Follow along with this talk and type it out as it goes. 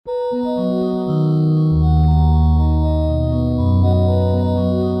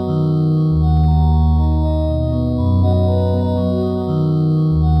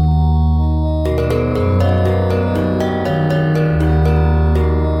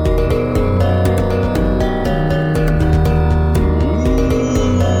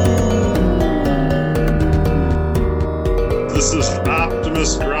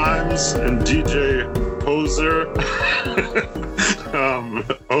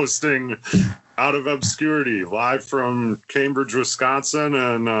hosting Out of Obscurity, live from Cambridge, Wisconsin,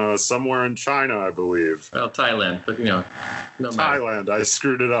 and somewhere in China, I believe. Well, Thailand, but no matter. Thailand. I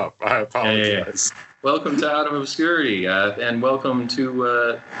screwed it up. I apologize. Yeah. Welcome to Out of Obscurity, and welcome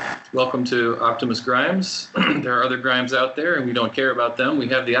to Optimus Grimes. There are other Grimes out there, and we don't care about them. We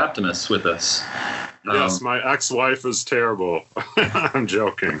have the Optimists with us. Yes, my ex-wife is terrible. I'm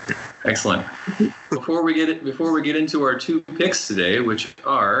joking. Excellent. Before we get into our two picks today, which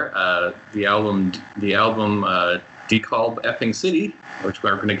are the album Decalb Effing City, which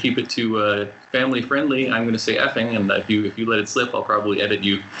we're going to keep it to family friendly. I'm going to say effing, and if you let it slip, I'll probably edit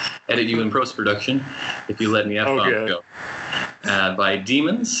you in post production if you let me F-bomb go. By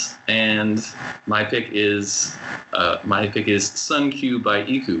Demons, and my pick is Sun Q by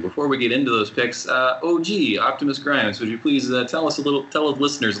Iku. Before we get into those picks, OG Optimus Grimes, would you please tell the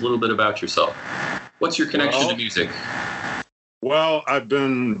listeners a little bit about yourself? What's your connection to music? Well, I've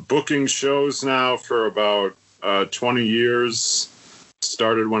been booking shows now for about 20 years.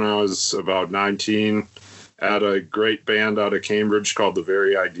 Started when I was about 19 at a great band out of Cambridge called The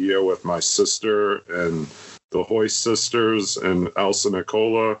Very Idea with my sister and the Hoist Sisters and Elsa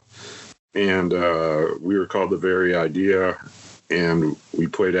Nicola. And we were called The Very Idea. And we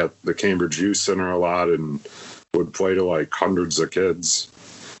played at the Cambridge Youth Center a lot and would play to like hundreds of kids.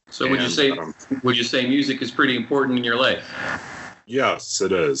 So would you say music is pretty important in your life? Yes,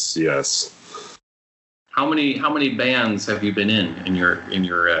 it is. Yes. How many bands have you been in your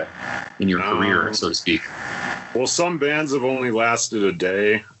career, so to speak? Well, some bands have only lasted a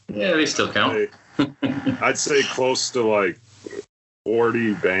day. Yeah, they still count. I'd say close to like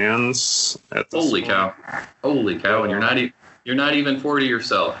 40 bands at this Holy point. cow! Holy cow! And you're not even 40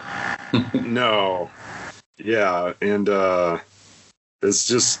 yourself. No. Yeah, and it's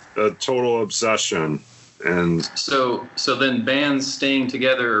just a total obsession. And so then bands staying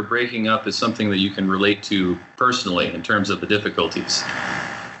together or breaking up is something that you can relate to personally in terms of the difficulties.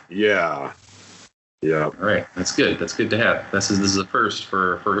 Yeah. All right, that's good. That's good to have. This is a first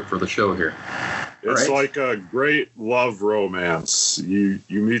for the show here. It's like a great love romance. You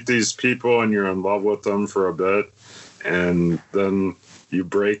meet these people and you're in love with them for a bit, and then you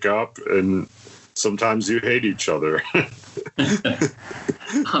break up, and sometimes you hate each other.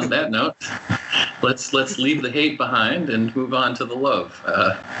 On that note, let's leave the hate behind and move on to the love.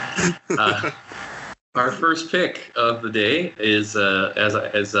 Our first pick of the day is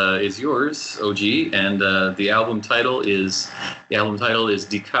yours, OG, and the album title is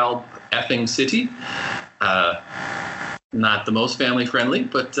Decalb Effing City. Not the most family friendly,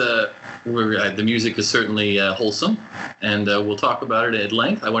 but the music is certainly wholesome, and we'll talk about it at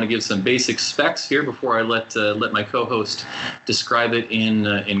length. I want to give some basic specs here before I let my co-host describe it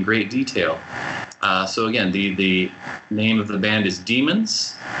in great detail. So again, the name of the band is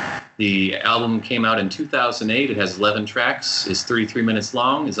Demons. The album came out in 2008. It has 11 tracks. Is 33 minutes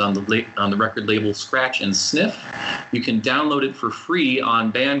long. Is on the record label Scratch and Sniff. You can download it for free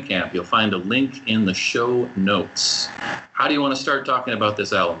on Bandcamp. You'll find a link in the show notes. How do you want to start talking about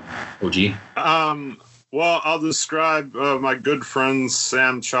this album, OG? Well, I'll describe my good friends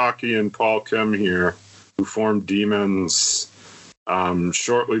Sam Chalky and Paul Kim here, who formed Demons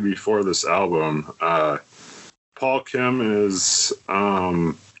shortly before this album. Paul Kim is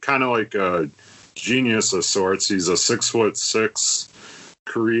kind of like a genius of sorts. He's a 6'6"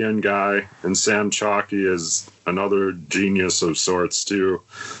 Korean guy, and Sam Chalky is another genius of sorts too.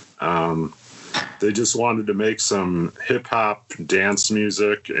 They just wanted to make some hip hop dance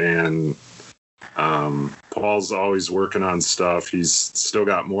music, and Paul's always working on stuff. He's still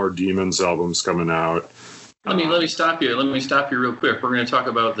got more Demons albums coming out. Let me stop you. Let me stop you real quick. We're going to talk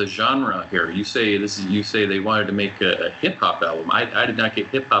about the genre here. You say they wanted to make a hip hop album. I did not get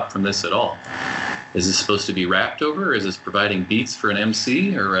hip hop from this at all. Is this supposed to be rapped over? Is this providing beats for an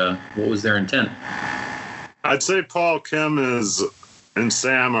MC, or what was their intent? I'd say Paul Kim and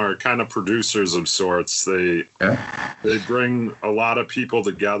Sam are kind of producers of sorts. They bring a lot of people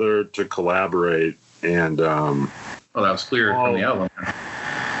together to collaborate, and that was clear from the album.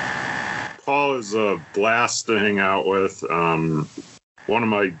 Paul is a blast to hang out with. One of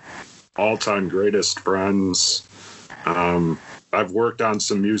my all-time greatest friends. I've worked on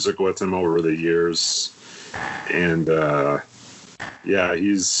some music with him over the years, and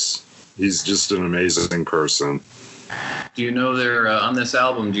he's just an amazing person. Do you know on this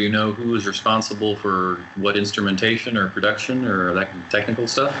album, do you know who was responsible for what instrumentation or production or that technical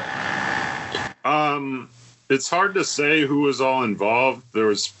stuff? It's hard to say who was all involved. There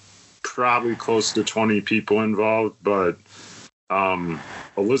was probably close to 20 people involved, but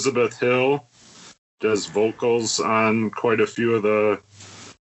Elizabeth Hill does vocals on quite a few of the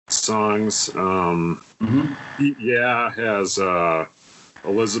songs. Mm-hmm. Yeah has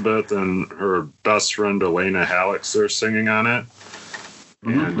Elizabeth and her best friend Elena Hallex are singing on it.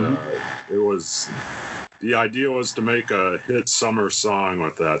 And it was, the idea was to make a hit summer song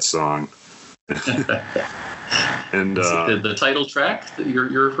with that song. And the title track that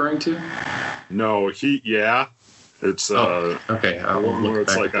you're referring to? No, Heat Yeah. It's okay. I'll one look where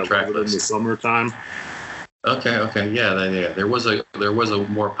it's back like at I the track love it in the list. summertime. Okay, yeah. There was a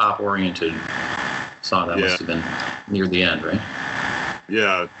more pop oriented song that must have been near the end, right?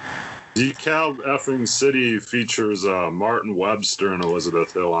 Yeah. DeKalb Effing City features Martin Webster and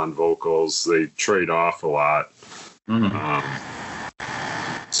Elizabeth Hill on vocals. They trade off a lot.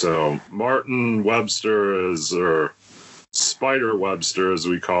 So Martin Webster or Spider Webster, as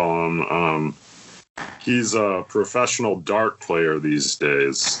we call him, he's a professional dart player these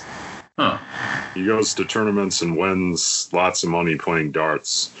days. Huh. He goes to tournaments and wins lots of money playing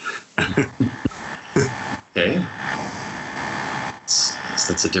darts. Okay.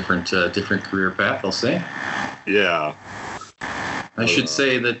 That's a different career path, I'll say. Yeah. I should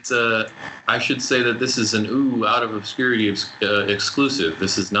say that this is an out of obscurity exclusive.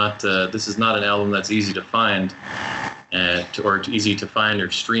 This is not an album that's easy to find, or easy to find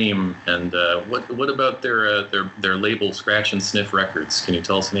or stream. And what about their label, Scratch and Sniff Records? Can you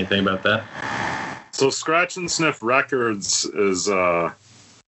tell us anything about that? So Scratch and Sniff Records is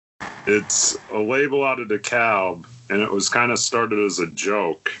it's a label out of DeKalb, and it was kind of started as a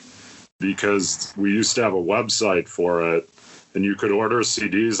joke because we used to have a website for it, and you could order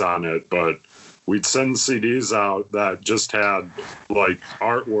CDs on it, but we'd send CDs out that just had like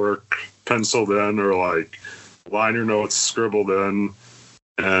artwork penciled in or like liner notes scribbled in,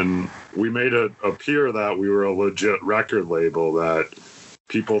 and we made it appear that we were a legit record label that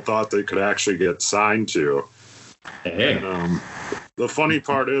people thought they could actually get signed to. Hey. And, the funny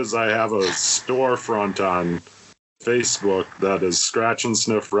part is I have a storefront on Facebook that is Scratch and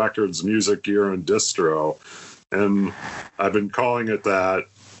Sniff Records Music Gear and Distro, and I've been calling it that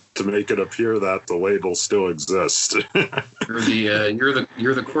to make it appear that the label still exists. You're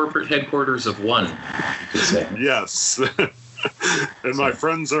the corporate headquarters of One, you could say. Yes. And my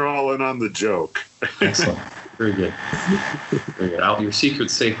friends are all in on the joke. Excellent. Very good. Very good. Your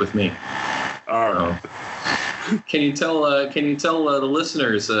secret's safe with me. All right. Can you tell the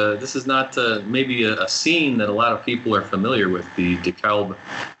listeners this is not maybe a scene that a lot of people are familiar with, the DeKalb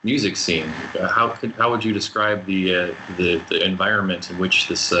music scene? How would you describe the environment in which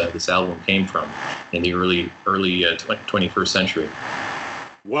this album came from in the early 21st century?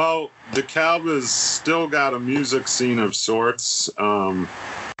 Well, DeKalb has still got a music scene of sorts.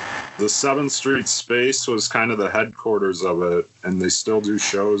 The 7th Street Space was kind of the headquarters of it, and they still do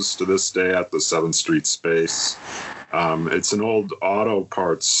shows to this day at the 7th Street Space. It's an old auto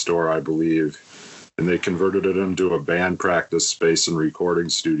parts store, I believe, and they converted it into a band practice space and recording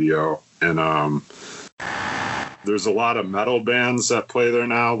studio. And there's a lot of metal bands that play there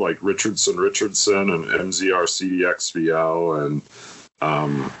now, like Richardson and MZR CDXVL, and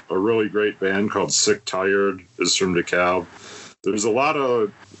a really great band called Sick Tired is from DeKalb. There's a lot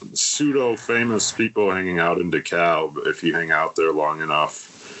of pseudo-famous people hanging out in DeKalb if you hang out there long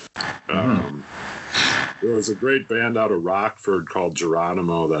enough. There was a great band out of Rockford called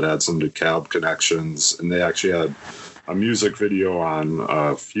Geronimo that had some DeKalb connections, and they actually had a music video on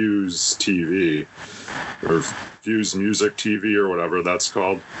Fuse TV, or Fuse Music TV, or whatever that's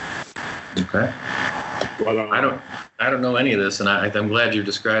called. Okay. But, I don't know any of this, and I'm glad you're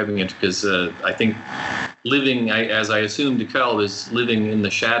describing it, because I think as I assume DeKalb is living in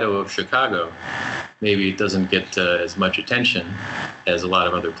the shadow of Chicago, maybe it doesn't get as much attention as a lot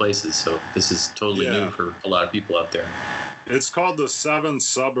of other places. So this is totally new for a lot of people out there. It's called the 7th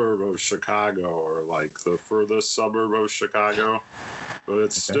suburb of Chicago, or like the furthest suburb of Chicago, but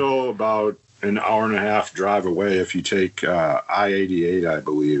it's still about an hour and a half drive away if you take I-88, I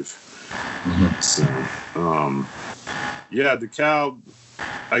believe. Mm-hmm. So, DeKalb,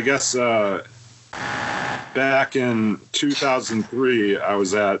 I guess back in 2003, I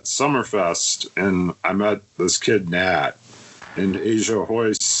was at Summerfest, and I met this kid, Nat, and Asia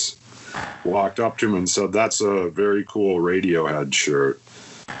Hoyce walked up to him and said, "That's a very cool Radiohead shirt."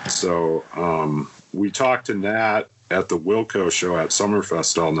 So we talked to Nat at the Wilco show at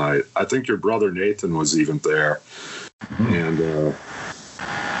Summerfest all night. I think your brother Nathan was even there. And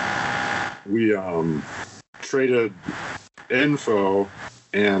we traded info,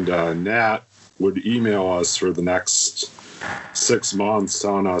 and Nat would email us for the next 6 months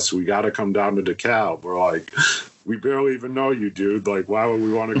telling us, "We got to come down to DeKalb." We're like, "We barely even know you, dude. Like, why would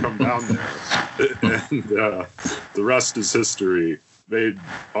we want to come down there?" And the rest is history. made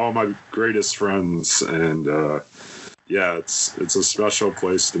all my greatest friends, and yeah, it's a special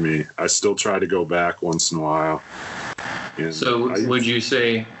place to me. I still try to go back once in a while. And so would you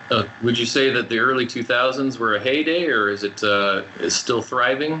say that the early 2000s were a heyday, or is it is still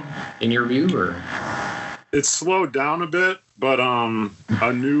thriving in your view, or? It's slowed down a bit, but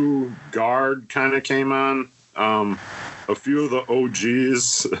a new guard kind of came on. A few of the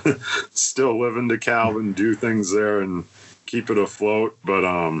OGs still live in DeKalb and do things there and keep it afloat, but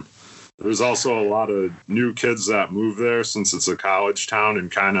there's also a lot of new kids that move there since it's a college town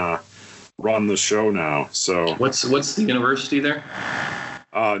and kind of run the show now. So what's the university there?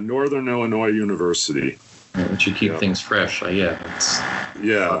 Northern Illinois University. It should keep things fresh. It's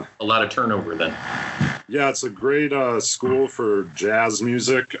a lot of turnover then. Yeah, it's a great school for jazz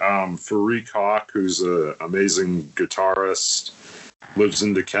music. Fareed Hawk, who's an amazing guitarist, lives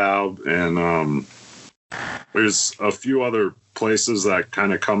in DeKalb, and there's a few other places that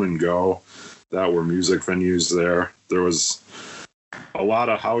kind of come and go that were music venues there. There was a lot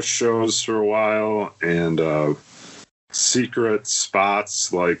of house shows for a while, and secret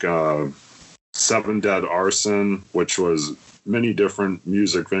spots like Seven Dead Arson, which was many different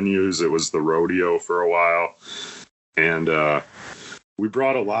music venues. It was the rodeo for a while, and we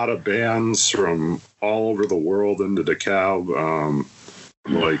brought a lot of bands from all over the world into DeKalb,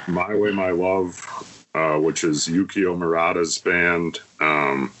 like My Way, My Love, which is Yukio Murata's band.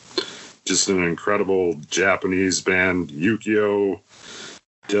 Just an incredible Japanese band. Yukio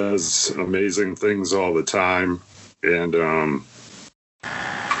does amazing things all the time, and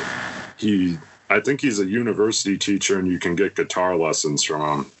I think he's a university teacher, and you can get guitar lessons from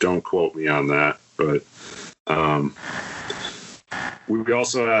him. Don't quote me on that, but we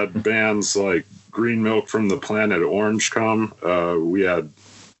also had bands like Green Milk from the Planet Orange come. We had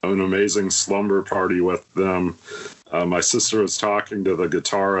an amazing slumber party with them. My sister was talking to the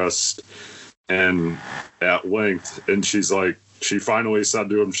guitarist and at length, and she finally said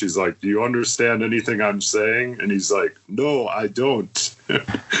to him, she's like, "Do you understand anything I'm saying?" And he's like, "No, I don't."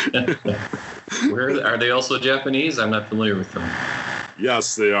 Where are they also Japanese? I'm not familiar with them.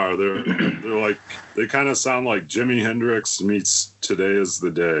 Yes, they are. They're like, they kind of sound like Jimi Hendrix meets Today Is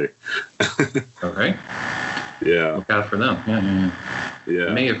the Day. Okay. Yeah. Look out for them. Yeah.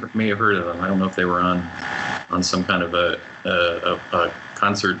 I may have heard of them. I don't know if they were on some kind of a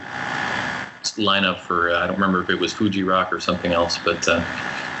concert lineup for I don't remember if it was Fuji Rock or something else, but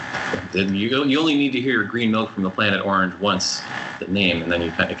then you only need to hear Green Milk from the Planet Orange once, the name, and then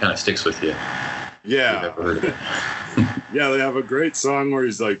it kind of sticks with you. Yeah. I've heard of it. Yeah, they have a great song where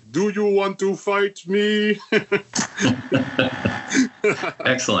he's like, "Do you want to fight me?"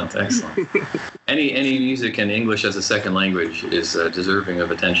 Excellent. Any music in English as a second language is deserving of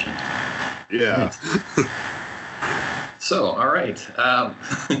attention. Yeah. So, all right.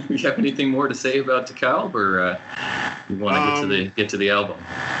 You have anything more to say about DeKalb, or you want to get to the album?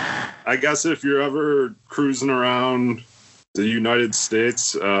 I guess if you're ever cruising around the United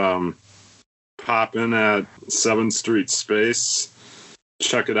States, pop in at 7th Street Space,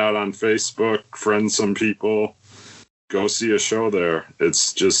 check it out on Facebook, friend some people, go see a show there.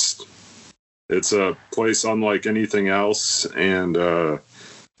 It's a place unlike anything else, and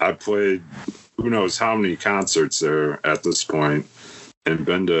I played who knows how many concerts there at this point and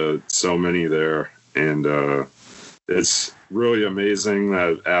been to so many there, and it's really amazing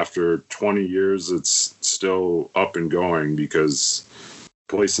that after 20 years it's still up and going, because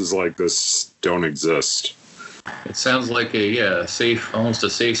places like this don't exist. It sounds like almost a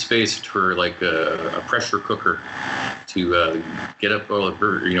safe space for like a pressure cooker to get up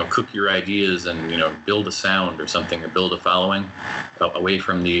cook your ideas and build a sound or something, or build a following away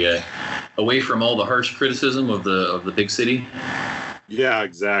from all the harsh criticism of the big city. Yeah,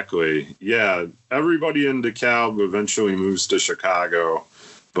 exactly. Yeah, everybody in DeKalb eventually moves to Chicago,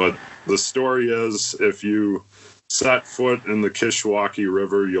 but the story is, if you set foot in the Kishwaukee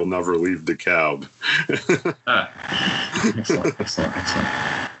River, you'll never leave DeKalb. Excellent.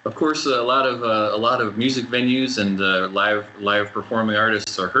 Of course, a lot of music venues and live performing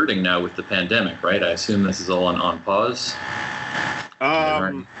artists are hurting now with the pandemic, right? I assume this is all on pause.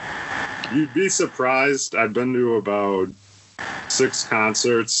 You'd be surprised. I've been to about 6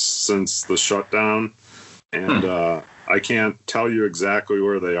 concerts since the shutdown, and I can't tell you exactly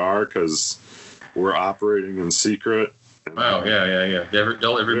where they are because we're operating in secret. Wow, yeah.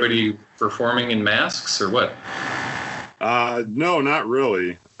 Everybody performing in masks or what? No, not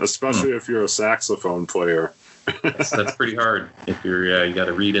really. Especially if you're a saxophone player. That's pretty hard. If you got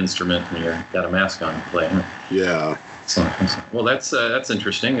a reed instrument and you got a mask on to play. Yeah. Excellent. Well, that's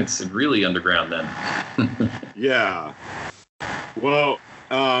interesting. It's really underground then. Yeah. Well,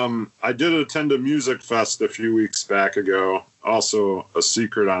 I did attend a music fest a few weeks back ago. Also, a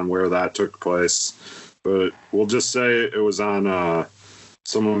secret on where that took place, but we'll just say it was on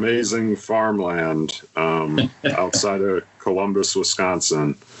some amazing farmland outside of Columbus,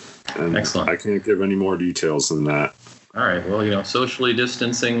 Wisconsin. And Excellent. I can't give any more details than that. All right. Well, socially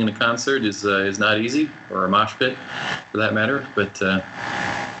distancing in a concert is not easy, or a mosh pit, for that matter. But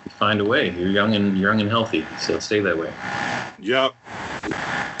you find a way. You're young and healthy, so stay that way. Yep.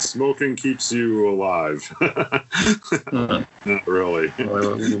 Smoking keeps you alive. Not really.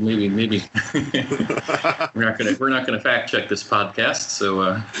 Well, maybe we're not gonna fact check this podcast.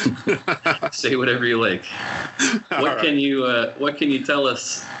 So say whatever you like. What can you tell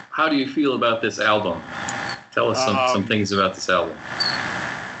us? How do you feel about this album? Tell us some things about this album.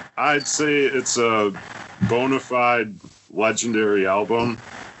 I'd say it's a bona fide legendary album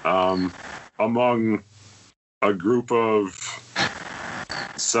among a group of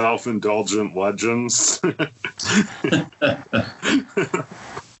self-indulgent legends.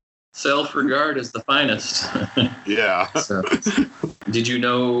 Self-regard is the finest. Yeah. So, did you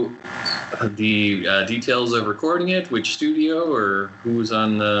know the details of recording it? Which studio, or who was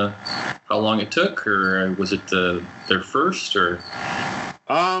on how long it took, or was it their first, or?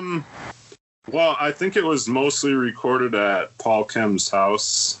 Well, I think it was mostly recorded at Paul Kim's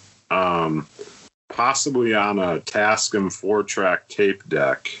house, possibly on a Tascam 4-track tape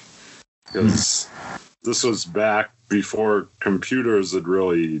deck, because this was back before computers had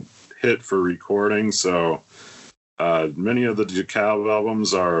really hit for recording. So many of the DeKalb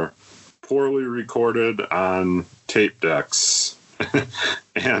albums are poorly recorded on tape decks.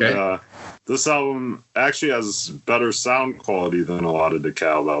 And Okay. This album actually has better sound quality than a lot of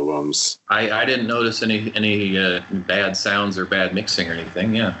DeKalb albums. I didn't notice any bad sounds or bad mixing or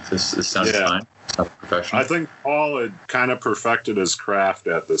anything. Yeah, this sounds fine. Sounds professional. I think Paul had kind of perfected his craft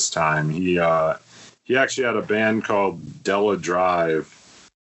at this time. He actually had a band called Della Drive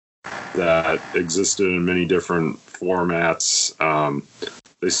that existed in many different formats.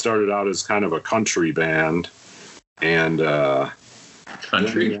 They started out as kind of a country band, and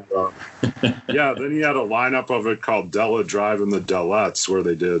country. Then he had a lineup of it called Della Drive and the Dellettes, where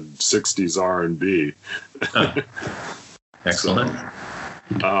they did 60s R&B. Excellent.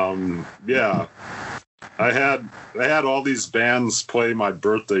 So, yeah. I had all these bands play my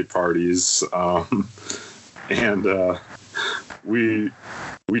birthday parties, and we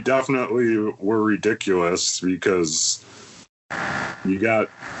definitely were ridiculous, because you got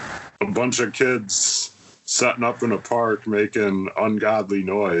a bunch of kids setting up in a park making ungodly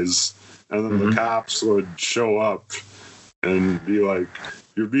noise, and then the cops would show up and be like,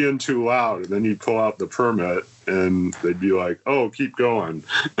 "You're being too loud," and then you pull out the permit and they'd be like, "Oh, keep going."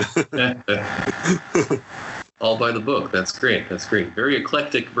 All by the book. That's great. Very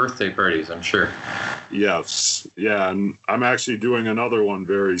eclectic birthday parties, I'm sure. Yes. Yeah, and I'm actually doing another one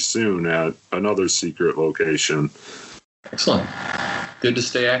very soon at another secret location. Excellent. Good to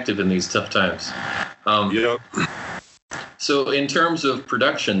stay active in these tough times. Yep. So in terms of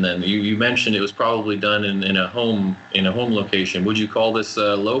production, then you mentioned it was probably done in a home location. Would you call this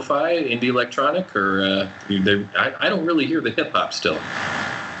lo-fi, indie electronic, or I don't really hear the hip hop still?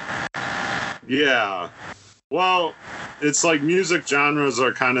 Yeah. Well, it's like music genres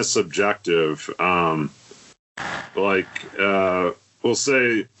are kind of subjective. We'll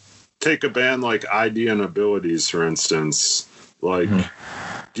say, take a band like ID and Abilities, for instance. Like,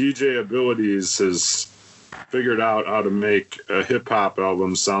 DJ Abilities has figured out how to make a hip-hop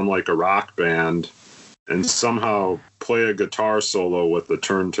album sound like a rock band and somehow play a guitar solo with the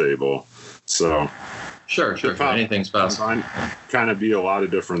turntable. So Sure. Anything's possible. Kind of be a lot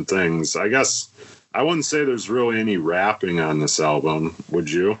of different things. I guess I wouldn't say there's really any rapping on this album. Would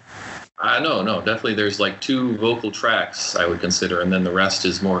you? No, definitely. There's like 2 vocal tracks I would consider, and then the rest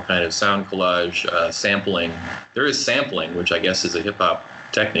is more kind of sound collage, sampling. There is sampling, which I guess is a hip hop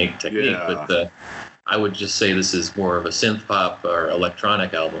technique, Yeah. but I would just say this is more of a synth pop or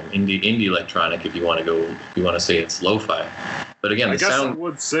electronic album, indie electronic. If you want to say it's lo-fi, but again, I the guess sound. I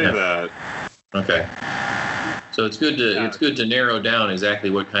would say that. Okay. So it's good to narrow down exactly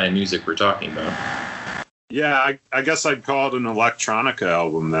what kind of music we're talking about. Yeah, I guess I'd call it an electronica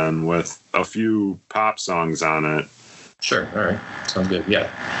album then, with a few pop songs on it. Sure. All right. Sounds good. Yeah.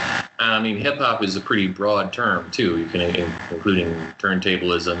 I mean, hip hop is a pretty broad term too. You can including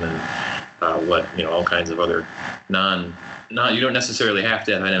turntablism and all kinds of other you don't necessarily have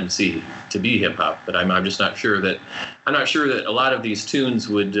to have an MC to be hip hop, but I'm just not sure that a lot of these tunes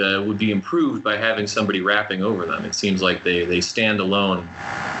would be improved by having somebody rapping over them. It seems like they stand alone,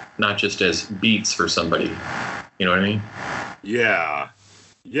 not just as beats for somebody. You know what I mean? Yeah.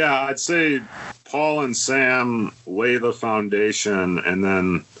 Yeah, I'd say Paul and Sam lay the foundation, and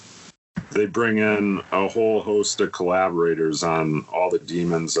then they bring in a whole host of collaborators on all the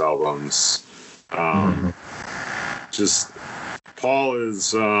Demons albums. Just Paul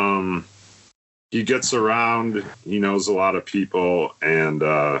is he gets around, he knows a lot of people, and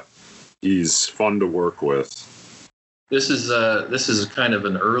he's fun to work with. This is kind of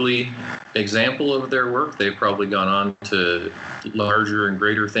an early example of their work. They've probably gone on to larger and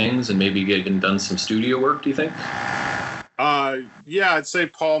greater things, and maybe even done some studio work. Do you think? Yeah, I'd say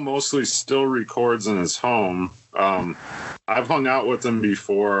Paul mostly still records in his home. I've hung out with him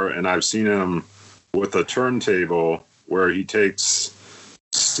before, and I've seen him with a turntable where he takes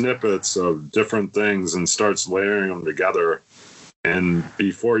snippets of different things and starts layering them together. And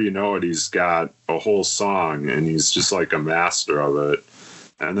before you know it, he's got a whole song, and he's just like a master of it.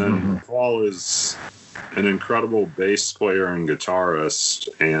 And then Paul is an incredible bass player and guitarist,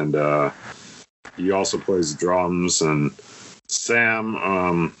 and he also plays drums. And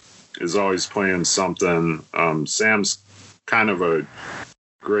Sam is always playing something. Sam's kind of a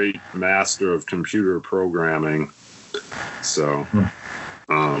great master of computer programming. So,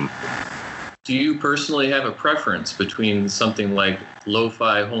 do you personally have a preference between something like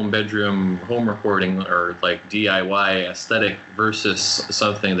lo-fi home recording or like DIY aesthetic versus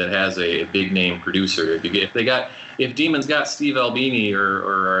something that has a big name producer? If Demons got Steve Albini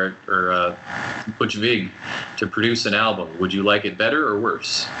or Butch Vig to produce an album, would you like it better or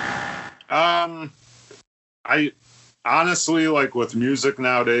worse? I honestly, like with music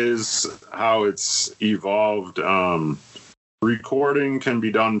nowadays, how it's evolved, recording can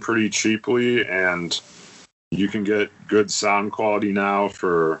be done pretty cheaply, and you can get good sound quality now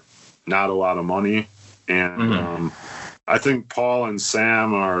for not a lot of money. And I think Paul and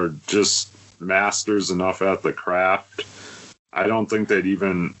Sam are just masters enough at the craft. I don't think they'd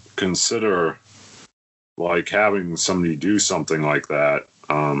even consider like having somebody do something like that.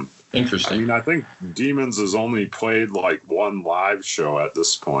 Interesting. I mean, I think Demons has only played like one live show at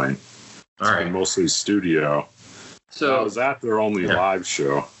this point. It's been mostly studio. So I was at their only live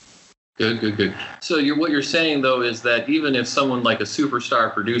show. Good. So what you're saying, though, is that even if someone like a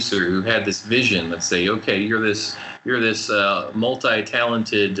superstar producer who had this vision, let's say, okay, you're this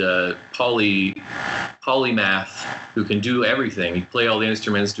multi-talented polymath who can do everything. You play all the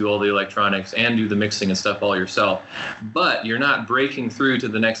instruments, do all the electronics, and do the mixing and stuff all yourself. But you're not breaking through to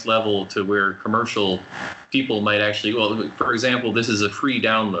the next level to where commercial people might actually, well, for example, this is a free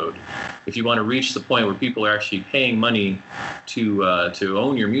download. If you want to reach the point where people are actually paying money to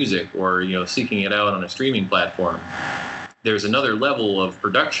own your music, or seeking it out on a streaming platform, there's another level of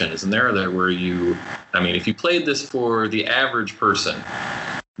production, isn't there? Where if you played this for the average person,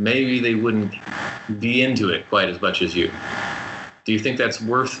 maybe they wouldn't be into it quite as much as you. Do you think that's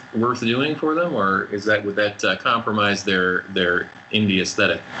worth doing for them, or would that compromise their indie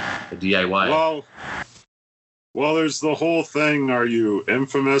aesthetic, the DIY? Well, there's the whole thing: are you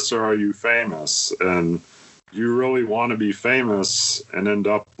infamous or are you famous? And you really want to be famous and end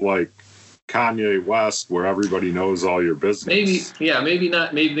up like Kanye West, where everybody knows all your business. Maybe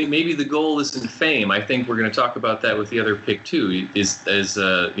not. Maybe the goal isn't fame. I think we're going to talk about that with the other pick too.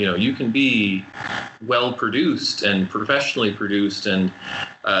 You can be well produced and professionally produced and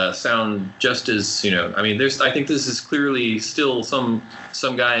sound just as I think this is clearly still some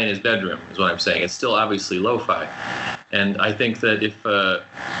guy in his bedroom is what I'm saying. It's still obviously lo-fi, and I think that if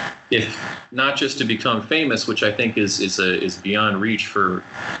not just to become famous, which I think is beyond reach for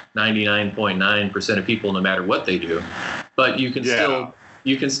 99.9% of people, no matter what they do, but you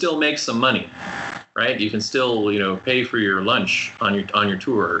can still make some money, right? You can still pay for your lunch on your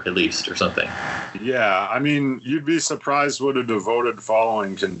tour at least, or something. Yeah, I mean, you'd be surprised what a devoted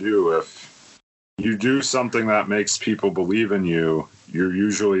following can do. If you do something that makes people believe in you, you're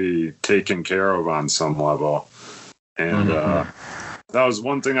usually taken care of on some level. And that was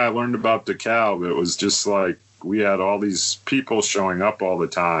one thing I learned about DeKalb. It was just like we had all these people showing up all the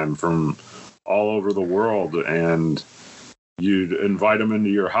time from all over the world, and you'd invite them into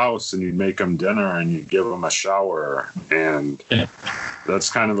your house and you'd make them dinner and you'd give them a shower. And that's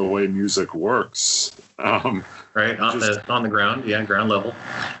kind of the way music works. Right. On the ground. Yeah. Ground level.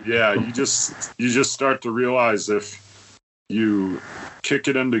 Yeah. You just start to realize if you kick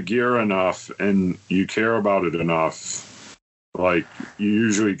it into gear enough and you care about it enough, like you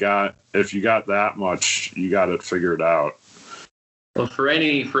usually if you got that much, you got it figured out. Well, for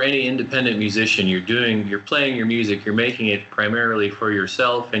any independent musician, you're playing your music, you're making it primarily for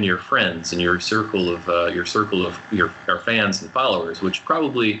yourself and your friends and your circle of your fans and followers, which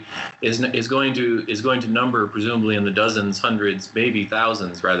probably is going to number presumably in the dozens, hundreds, maybe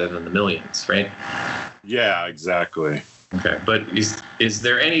thousands rather than the millions, right? Yeah, exactly. Okay, but is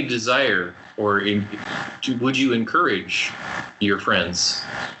there any desire would you encourage your friends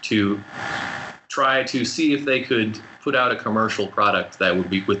to try to see if they could put out a commercial product that would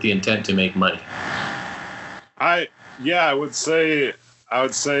be with the intent to make money? I would say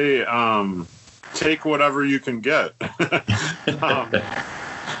take whatever you can get.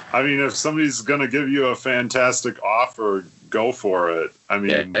 I mean, if somebody's going to give you a fantastic offer, go for it. I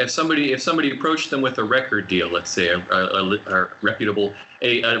mean, if somebody approached them with a record deal, let's say a reputable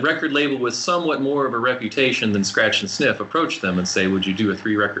a record label with somewhat more of a reputation than Scratch and Sniff approached them and say, would you do a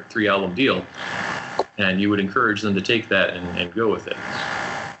 3-album deal? And you would encourage them to take that and go with it.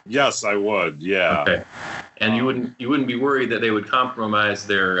 Yes, I would. Yeah. Okay. And you wouldn't be worried that they would compromise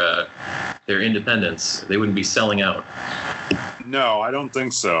their independence. They wouldn't be selling out. No, I don't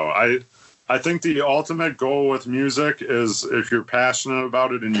think so. I think the ultimate goal with music is if you're passionate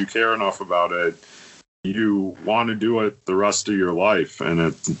about it and you care enough about it, you want to do it the rest of your life, and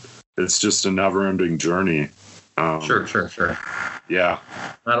it's just a never-ending journey. Sure. Yeah.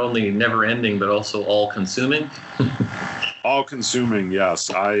 Not only never-ending, but also all-consuming. All-consuming, yes.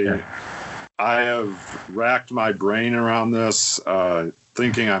 I have racked my brain around this,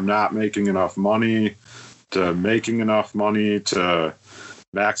 thinking I'm not making enough money, to making enough money, to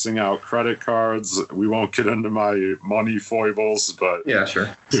maxing out credit cards. We won't get into my money foibles, but yeah,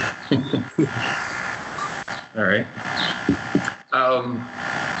 sure. All right.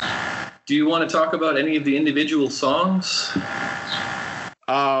 Do you want to talk about any of the individual songs?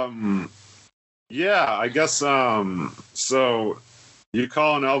 Yeah, I guess. So you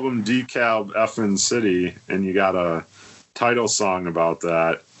call an album DeKalb Effin' City, and you got a title song about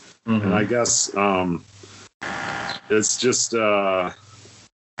that. Mm-hmm. And I guess it's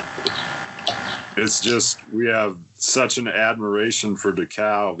just we have such an admiration for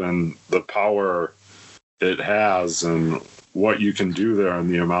DeKalb and the power it has and what you can do there and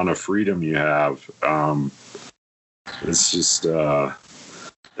the amount of freedom you have. It's just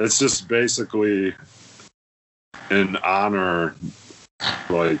basically an honor,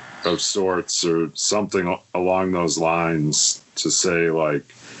 like, of sorts or something along those lines, to say,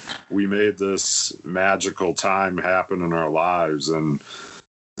 like, we made this magical time happen in our lives. And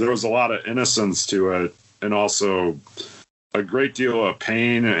there was a lot of innocence to it, and also a great deal of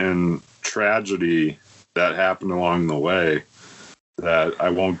pain and tragedy that happened along the way that I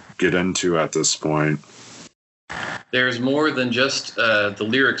won't get into at this point. There's more than just the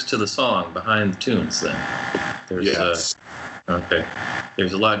lyrics to the song behind the tunes, then. Yes. Okay.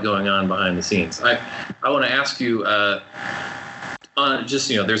 There's a lot going on behind the scenes. I want to ask you,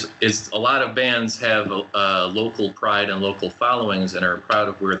 there's a lot of bands have local pride and local followings and are proud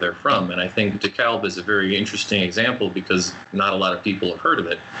of where they're from. And I think DeKalb is a very interesting example because not a lot of people have heard of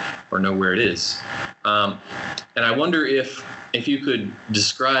it or know where it is. And I wonder if you could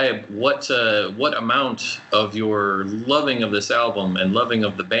describe what amount of your loving of this album and loving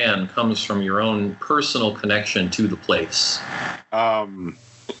of the band comes from your own personal connection to the place.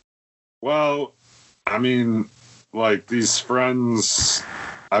 Well, I mean, like, these friends,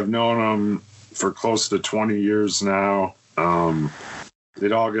 I've known them for close to 20 years now.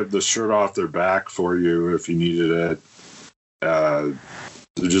 They'd all get the shirt off their back for you if you needed it. They're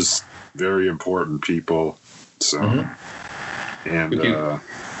just very important people. So, and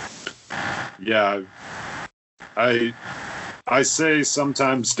yeah, I say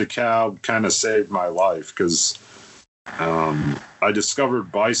sometimes DeKalb kind of saved my life because I discovered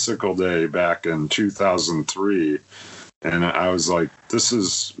Bicycle Day back in 2003, and I was like, this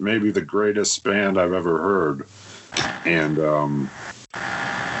is maybe the greatest band I've ever heard. And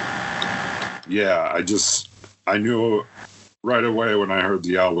I knew right away when I heard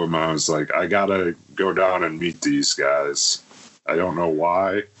the album, I was like, I gotta go down and meet these guys. I don't know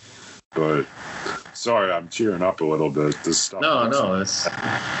why, but sorry, I'm tearing up a little bit. This stuff. No,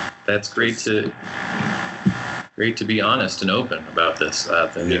 that's great to be honest and open about this.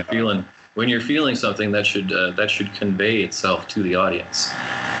 When you're feeling something, that should convey itself to the audience.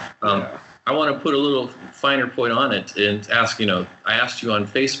 I want to put a little finer point on it and ask, I asked you on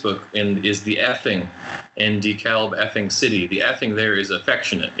Facebook, and is the effing in DeKalb Effing City, the effing there is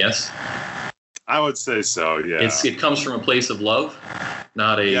affectionate, yes? I would say so, yeah. It comes from a place of love?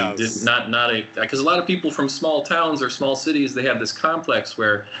 not a Yes. not a, because a lot of people from small towns or small cities, they have this complex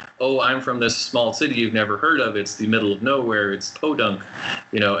where, oh, I'm from this small city you've never heard of, it's the middle of nowhere, it's podunk,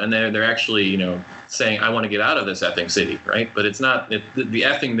 and they're actually saying, I want to get out of this effing city, right? But it's not, the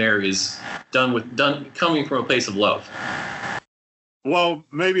effing there is done coming from a place of love. Well,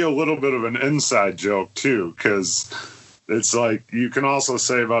 maybe a little bit of an inside joke too, because it's like you can also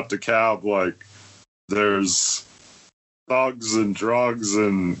say about DeKalb, like there's thugs and drugs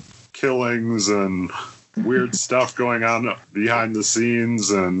and killings and weird stuff going on behind the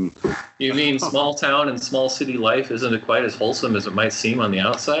scenes. And you mean small town and small city life isn't quite as wholesome as it might seem on the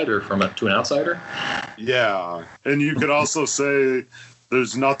outside or to an outsider? Yeah, and you could also say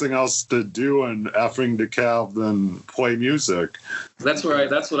there's nothing else to do in effing DeKalb than play music. That's what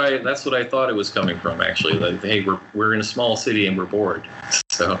I thought it was coming from, actually. Like, hey, we're in a small city and we're bored,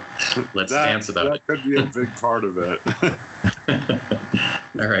 so let's dance about it. That could be a big part of it.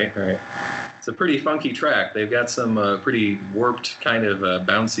 All right. It's a pretty funky track. They've got some pretty warped kind of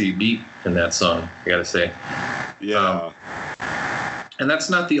bouncy beat in that song, I gotta say. Yeah. And that's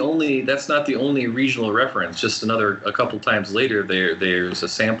not the only regional reference. Just a couple times later, there's a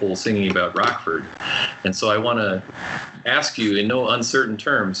sample singing about Rockford, and so I want to ask you, in no uncertain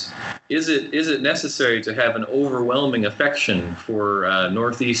terms, is it necessary to have an overwhelming affection for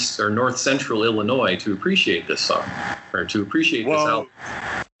northeast or north central Illinois to appreciate this song or to appreciate this album?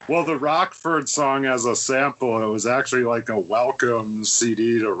 Well, the Rockford song as a sample, it was actually like a welcome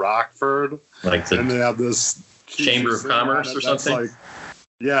CD to Rockford, and they have this Chamber of Commerce or something.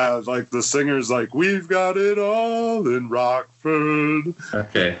 Like the singer's like, we've got it all in Rockford.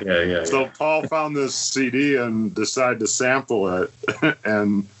 Okay, yeah. So Paul found this CD and decided to sample it,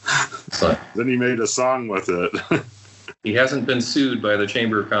 and then he made a song with it. He hasn't been sued by the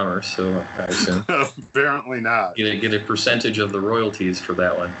Chamber of Commerce, so I assume. Apparently not. Get a percentage of the royalties for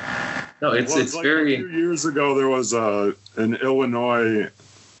that one. No, it's like very. A few years ago, there was an Illinois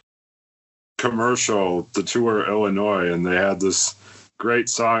commercial to tour Illinois, and they had this great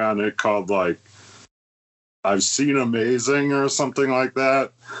song on it called like I've Seen Amazing or something like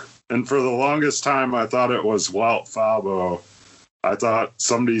that. And for the longest time I thought it was Walt Falbo. I thought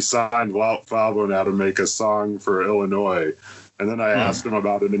somebody signed Walt Falbo now to make a song for Illinois. And then I asked him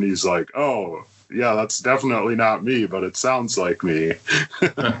about it and he's like, oh yeah, that's definitely not me, but it sounds like me.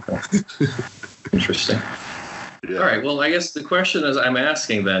 Interesting. Yeah. All right. Well, I guess the question is, I'm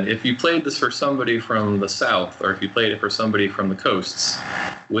asking then, if you played this for somebody from the South, or if you played it for somebody from the coasts,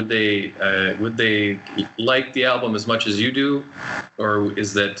 would they like the album as much as you do, or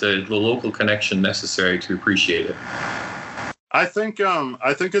is that the local connection necessary to appreciate it? I think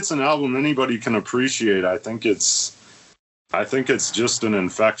it's an album anybody can appreciate. I think it's just an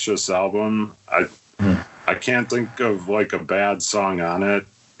infectious album. I can't think of like a bad song on it,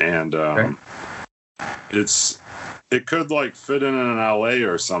 and it could like fit in an LA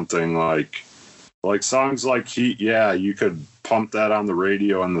or something, like songs like Heat. Yeah, you could pump that on the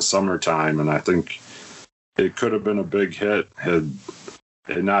radio in the summertime, and I think it could have been a big hit had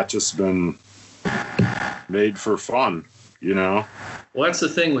it not just been made for fun, Well, that's the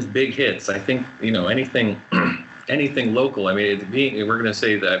thing with big hits. I think anything local. I mean, we're going to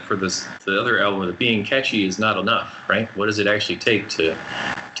say that for the other album, the being catchy is not enough, right? What does it actually take to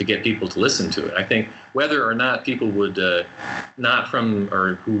get people to listen to it? I think whether or not people would not from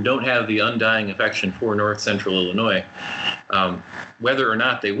or who don't have the undying affection for North Central Illinois, whether or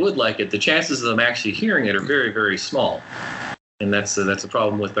not they would like it, the chances of them actually hearing it are very, very small. And that's a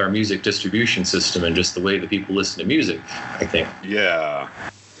problem with our music distribution system and just the way that people listen to music, I think. Yeah.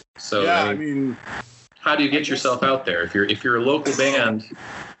 So yeah, I mean, how do you get yourself out there? If you're a local band,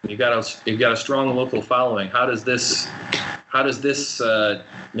 you've got a strong local following. How does this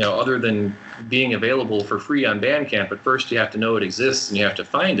other than being available for free on Bandcamp, but first you have to know it exists and you have to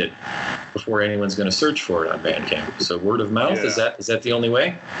find it before anyone's going to search for it on Bandcamp. So word of mouth, is that the only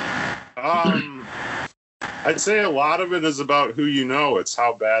way? I'd say a lot of it is about who you know. It's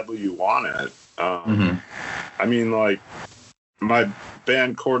how badly you want it. I mean, like my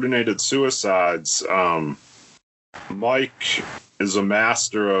band Coordinated Suicides, Mike is a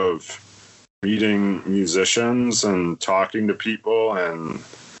master of meeting musicians and talking to people, and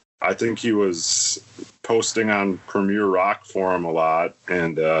I think he was posting on Premier Rock Forum a lot,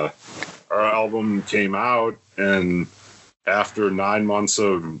 and our album came out, and after 9 months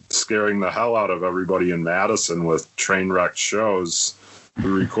of scaring the hell out of everybody in Madison with train wreck shows,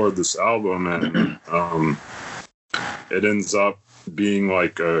 we record this album, and it ends up being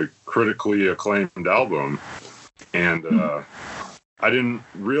like a critically acclaimed album. And I didn't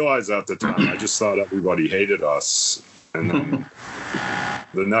realize at the time. I just thought everybody hated us. And then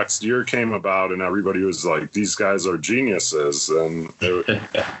the next year came about and everybody was like, these guys are geniuses. And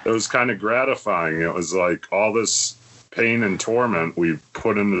it was kind of gratifying. It was like all this pain and torment we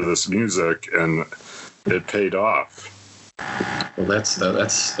put into this music, and it paid off. Well, that's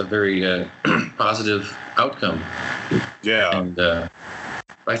a very positive outcome. Yeah. And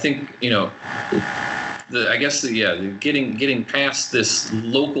I think, getting past this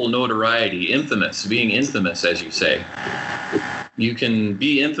local notoriety, being infamous, as you say. You can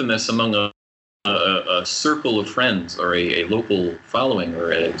be infamous among a circle of friends or a local following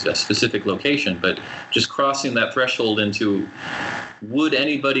or a specific location, but just crossing that threshold into, would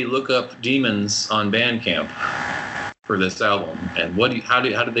anybody look up Demons on Bandcamp for this album? And how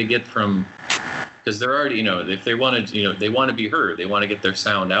did they get from, because they're already, if they wanted, they want to be heard, they want to get their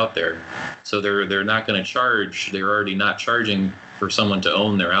sound out there, so they're not going to charge. They're already not charging for someone to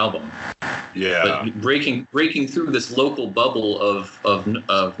own their album. Yeah. But breaking through this local bubble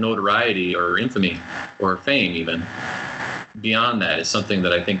of notoriety or infamy or fame, even beyond that, is something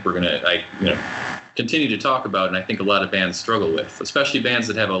that I think we're gonna continue to talk about, and I think a lot of bands struggle with, especially bands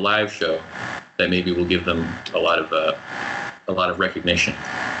that have a live show that maybe will give them a lot of recognition.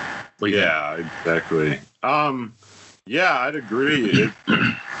 Yeah, exactly. Yeah, I'd agree.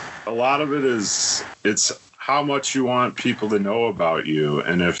 A lot of it is, it's how much you want people to know about you,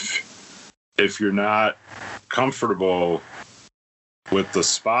 and if you're not comfortable with the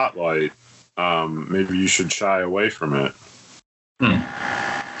spotlight, maybe you should shy away from it.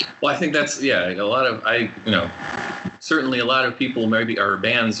 Well, I think that's certainly a lot of people, maybe our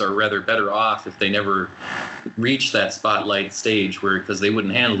bands are rather better off if they never reach that spotlight stage, because they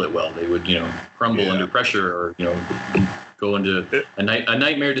wouldn't handle it well. They would crumble under pressure, or go into a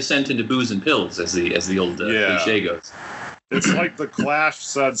nightmare descent into booze and pills, as the old cliche goes. It's like the Clash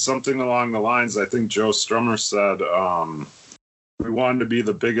said something along the lines, I think Joe Strummer said, we wanted to be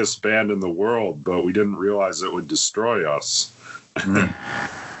the biggest band in the world, but we didn't realize it would destroy us.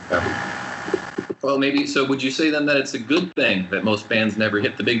 Well, maybe, so would you say then that it's a good thing that most bands never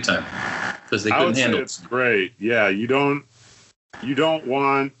hit the big time? Because they couldn't handle it. It's great. Yeah, you don't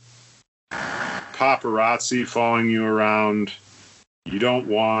want paparazzi following you around. You don't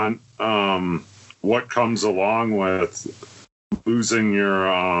want what comes along with losing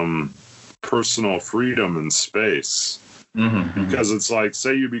your personal freedom and space. Because it's like,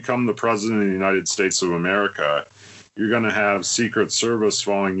 say you become the president of the United States of America, you're going to have Secret Service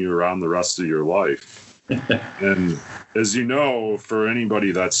following you around the rest of your life. And as you know, for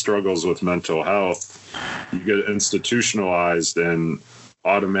anybody that struggles with mental health, you get institutionalized and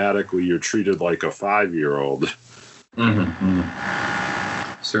automatically you're treated like a 5-year-old.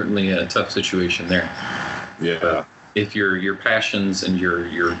 Certainly a tough situation there. Yeah. But if your passions and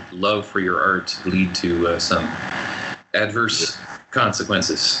your love for your art lead to some adverse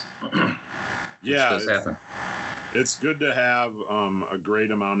consequences, does happen. It's good to have a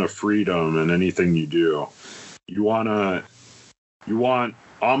great amount of freedom in anything you do. You want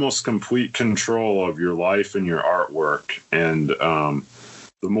almost complete control of your life and your artwork, and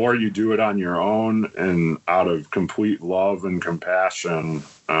the more you do it on your own and out of complete love and compassion,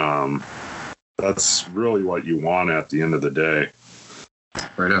 that's really what you want at the end of the day.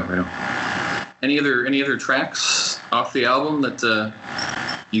 Right on. Any other tracks off the album that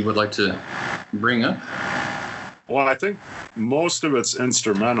you would like to bring up? Well, I think most of it's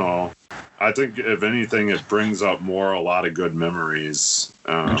instrumental. I think, if anything, it brings up a lot of good memories.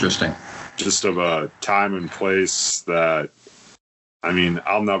 Interesting. Just of a time and place that,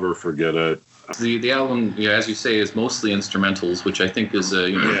 I'll never forget it. The album, as you say, is mostly instrumentals, which I think is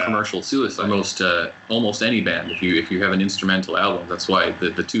commercial suicide. Almost any band, if you have an instrumental album, that's why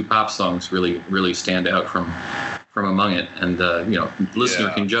the two pop songs really stand out from among it, and the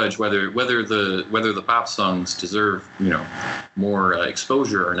listener can judge whether the pop songs deserve more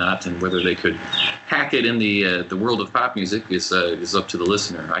exposure or not, and whether they could hack it in the world of pop music is up to the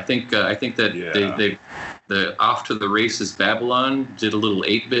listener. I think that they the Off to the Races Babylon did a little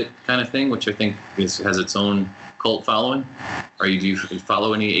 8-bit kind of thing, which I think has its own cult following. Do you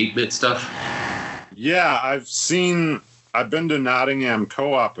follow any 8-bit stuff? Yeah, I've been to Nottingham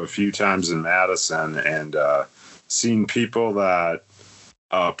Co-op a few times in Madison, and seen people that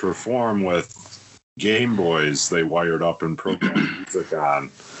perform with Game Boys they wired up and programmed music on.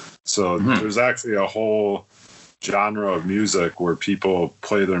 So there's actually a whole genre of music where people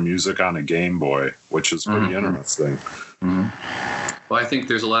play their music on a Game Boy, which is pretty interesting. Well, I think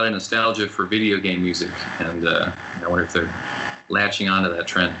there's a lot of nostalgia for video game music, and I wonder if they're latching onto that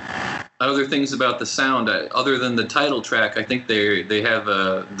trend. Other things about the sound, other than the title track, I think they have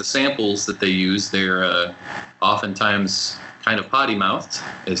the samples that they use. They're oftentimes kind of potty mouthed.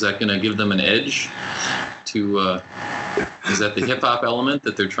 Is that going to give them an edge? Is that the hip hop element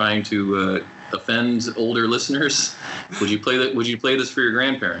that they're trying to offend older listeners? Would you play that? Would you play this for your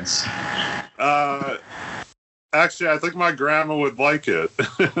grandparents? Actually, I think my grandma would like it.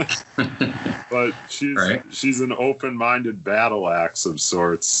 But she's an open-minded battle axe of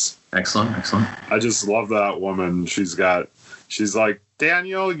sorts. Excellent. I just love that woman. She's like,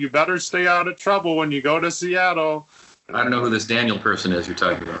 Daniel, you better stay out of trouble when you go to Seattle. I don't know who this Daniel person is you're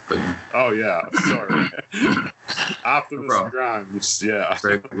talking about, but oh yeah, sorry. Optimus Grimes, yeah.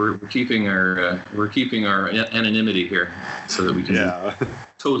 Right. We're keeping our anonymity here so that we can be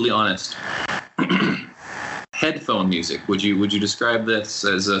totally honest. Headphone music. Would you describe this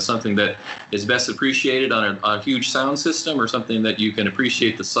as something that is best appreciated on a huge sound system, or something that you can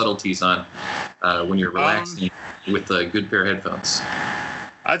appreciate the subtleties on when you're relaxing with a good pair of headphones?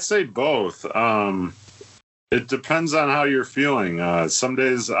 I'd say both. It depends on how you're feeling. Some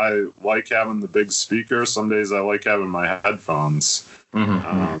days I like having the big speaker. Some days I like having my headphones.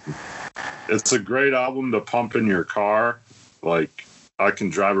 It's a great album to pump in your car. Like, I can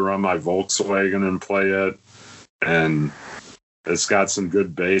drive around my Volkswagen and play it. And it's got some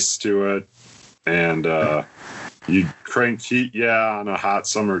good bass to it. And you crank heat, on a hot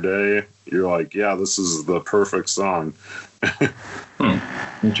summer day. You're like, yeah, this is the perfect song.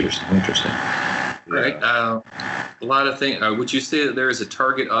 Interesting. Right. A lot of things. Would you say that there is a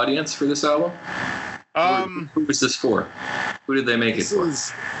target audience for this album? Who is this for? Who did they make it for?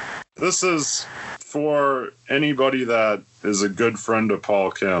 This is for anybody that is a good friend of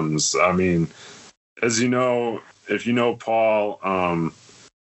Paul Kim's. I mean, as you know, if you know Paul,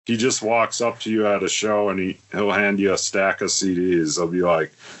 he just walks up to you at a show and he'll hand you a stack of CDs. He'll be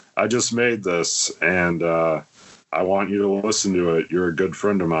like, I just made this and I want you to listen to it. You're a good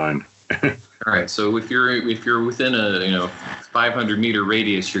friend of mine. All right. So if you're within a 500 meter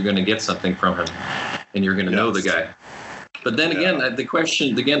radius, you're going to get something from him, and you're going to know the guy. But then again, the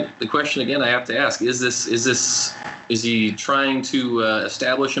question again I have to ask is he trying to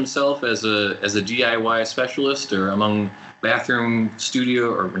establish himself as a DIY specialist, or among bedroom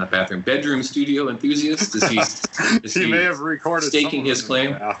studio enthusiasts? Is he may have recorded staking his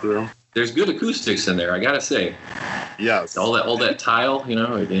claim? Bathroom. There's good acoustics in there, I gotta say. Yes. All that tile,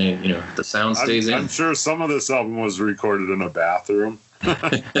 the sound stays in. I'm sure some of this album was recorded in a bathroom.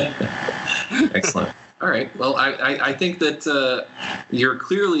 Excellent. All right. Well, I think that you're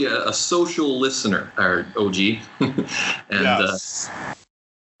clearly a social listener, or OG, and yes.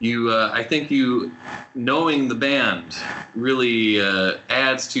 I think you knowing the band really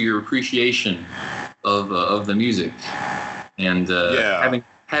adds to your appreciation of the music, and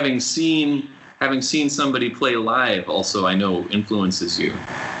having seen somebody play live also, I know, influences you.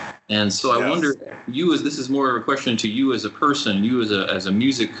 And so I wonder, this is more of a question to you as a person, you as a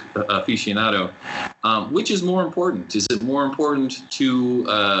music aficionado, which is more important? Is it more important to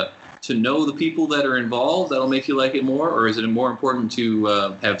know the people that are involved, that'll make you like it more? Or is it more important to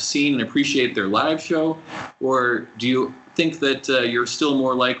have seen and appreciate their live show? Or do you think that you're still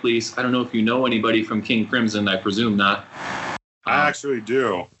more likely, I don't know if you know anybody from King Crimson, I presume not. I actually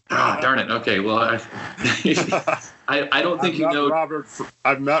do. Darn it. Okay, well, I don't think you know.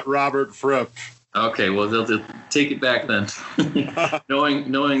 I've met Robert Fripp. Okay, well, they'll take it back then.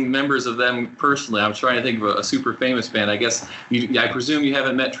 knowing members of them personally, I'm trying to think of a super famous band. I guess I presume you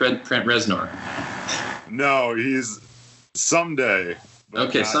haven't met Trent Reznor. No, he's someday.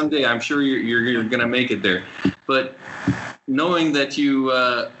 Okay, someday. I'm sure you're going to make it there. But knowing that you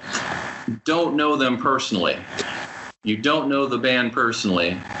don't know them personally, you don't know the band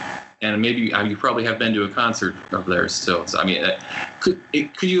personally, and maybe you probably have been to a concert of theirs still. So, I mean,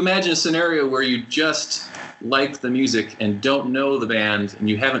 could you imagine a scenario where you just like the music and don't know the band and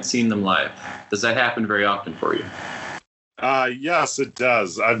you haven't seen them live? Does that happen very often for you? Yes, it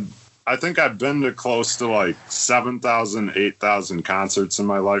does. I think I've been to close to like 7,000, 8,000 concerts in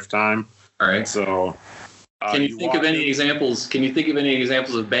my lifetime. All right. So, can you think of any examples? Can you think of any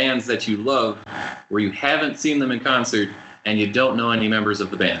examples of bands that you love where you haven't seen them in concert and you don't know any members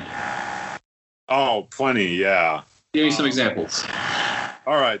of the band? Oh, plenty, yeah. Give me some examples.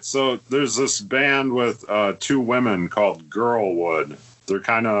 All right, so there's this band with two women called Girlwood. They're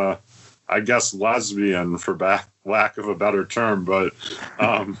kind of, I guess, lesbian for lack of a better term, but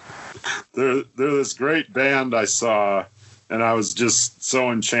they're this great band I saw, and I was just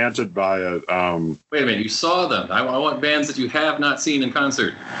so enchanted by it. Wait a minute, you saw them. I want bands that you have not seen in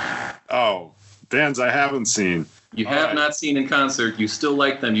concert. Oh, bands I haven't seen. You have not seen in concert. You still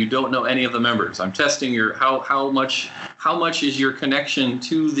like them. You don't know any of the members. I'm testing your how much is your connection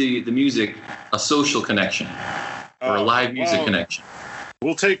to the music a social connection? or a live music connection?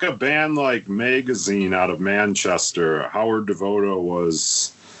 We'll take a band like Magazine out of Manchester. Howard Devoto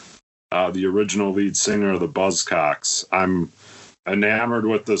was the original lead singer of the Buzzcocks. I'm enamored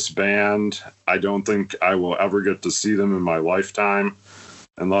with this band. I don't think I will ever get to see them in my lifetime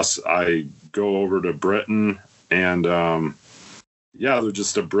unless I go over to Britain. And they're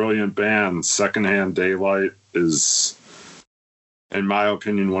just a brilliant band. Secondhand Daylight is, in my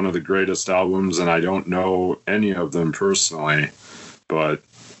opinion, one of the greatest albums, and I don't know any of them personally. But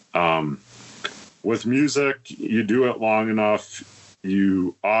with music, you do it long enough,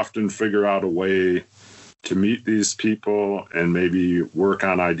 you often figure out a way to meet these people and maybe work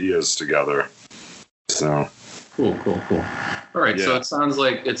on ideas together. So cool. All right, so it sounds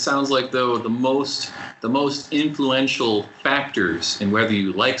like though the most influential factors in whether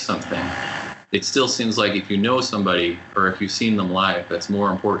you like something, it still seems like if you know somebody or if you've seen them live, that's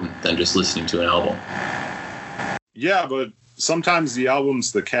more important than just listening to an album. Yeah, but sometimes the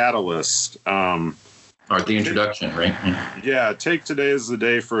album's the catalyst. Or the introduction, right? Yeah, take Today Is the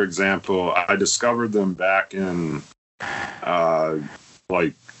Day, for example. I discovered them back in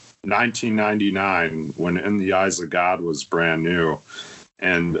 1999 when In the Eyes of God was brand new.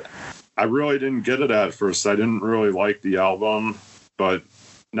 And I really didn't get it at first. I didn't really like the album, but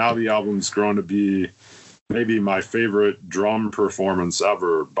now the album's grown to be maybe my favorite drum performance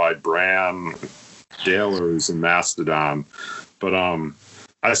ever by Bran, Dailers, and Mastodon. But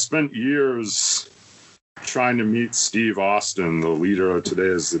I spent years trying to meet Steve Austin, the leader of Today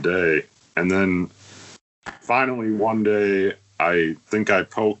Is the Day. And then finally one day, I think I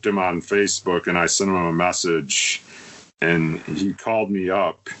poked him on Facebook and I sent him a message and he called me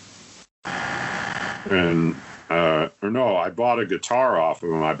up. And, I bought a guitar off of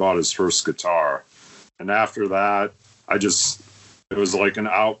him. I bought his first guitar. And after that, it was like an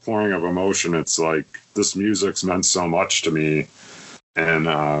outpouring of emotion. It's like, this music's meant so much to me.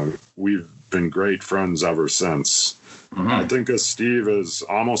 And we've been great friends ever since. Mm-hmm. I think of Steve as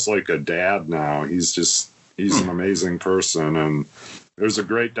almost like a dad now. He's an amazing person. And there's a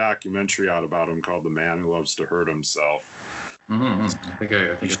great documentary out about him called The Man Who Loves to Hurt Himself. Mm-hmm. I think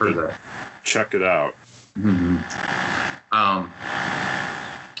I've heard that. Check it out. Mm-hmm.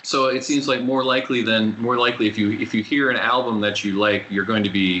 So it seems like more likely if you hear an album that you like, you're going to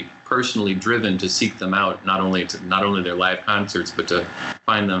be personally driven to seek them out, not only their live concerts, but to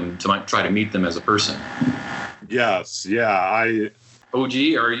find them, to try to meet them as a person. Yes, yeah. OG,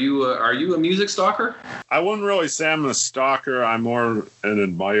 are you a music stalker? I wouldn't really say I'm a stalker. I'm more an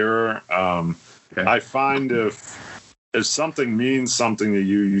admirer. Okay. I find if something means something to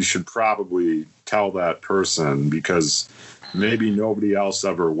you, you should probably tell that person because maybe nobody else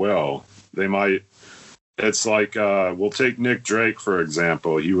ever will. They might. It's like, we'll take Nick Drake, for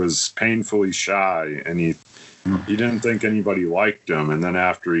example. He was painfully shy, and he didn't think anybody liked him. And then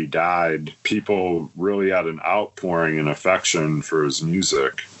after he died, people really had an outpouring and affection for his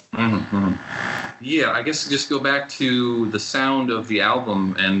music. Mm-hmm. Yeah, I guess just go back to the sound of the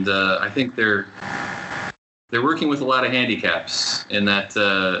album, and I think they're working with a lot of handicaps in that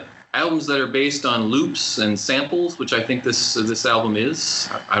albums that are based on loops and samples, which I think this album is.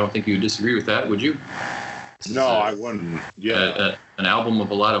 I don't think you would disagree with that, would you? No, I wouldn't. Yeah, an album of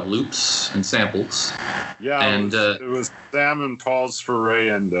a lot of loops and samples. Yeah, and it was Sam and Paul's foray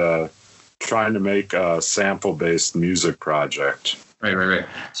and trying to make a sample-based music project. Right.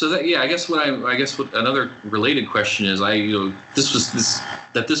 So I guess what another related question is,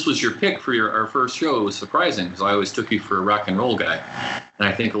 this was your pick for our first show was surprising because I always took you for a rock and roll guy, and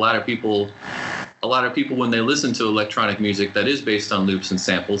I think a lot of people when they listen to electronic music that is based on loops and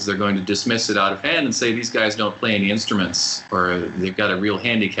samples, they're going to dismiss it out of hand and say these guys don't play any instruments or they've got a real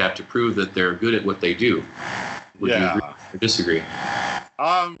handicap to prove that they're good at what they do. Would you agree or disagree?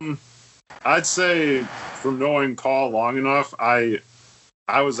 I'd say from knowing Paul long enough, I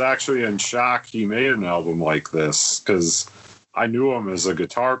was actually in shock he made an album like this because I knew him as a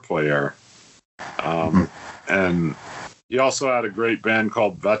guitar player. And he also had a great band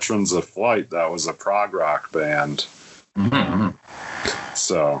called Veterans of Flight that was a prog rock band. Mm-hmm.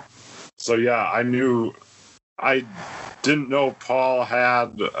 So yeah, I didn't know Paul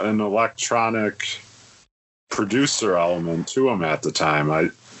had an electronic producer element to him at the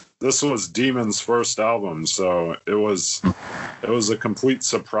time. This was Demon's first album, so it was a complete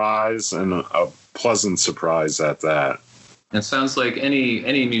surprise and a pleasant surprise at that. It sounds like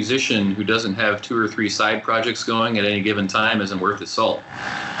any musician who doesn't have 2 or 3 side projects going at any given time isn't worth his salt.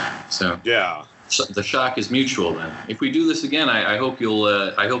 So yeah, the shock is mutual. Then, if we do this again, I hope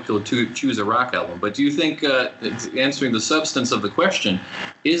you'll choose a rock album. But do you think, answering the substance of the question,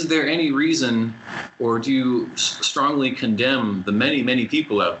 is there any reason or do you strongly condemn the many, many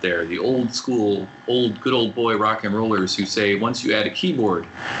people out there, the old school, good old boy rock and rollers who say once you add a keyboard,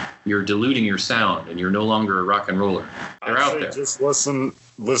 you're diluting your sound and you're no longer a rock and roller? They're out there. Just listen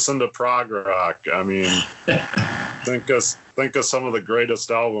to prog rock. I mean, think of some of the greatest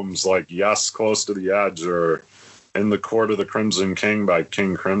albums like Yes, Close to the Edge, or In the Court of the Crimson King by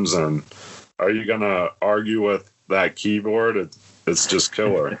King Crimson. Are you gonna argue with that keyboard? It's just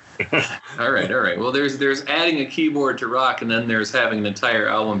killer. All right. Well, there's adding a keyboard to rock, and then there's having an entire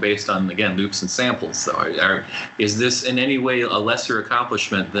album based on, again, loops and samples. So, is this in any way a lesser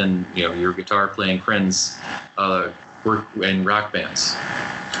accomplishment than your guitar playing friends work in rock bands?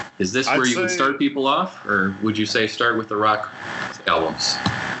 Is this where you would start people off, or would you say start with the rock albums?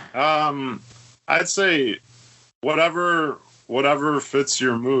 I'd say whatever fits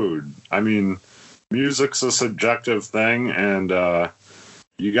your mood. I mean, music's a subjective thing, and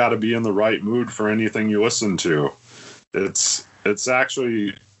you got to be in the right mood for anything you listen to. It's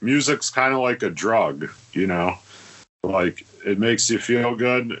actually, music's kind of like a drug, like it makes you feel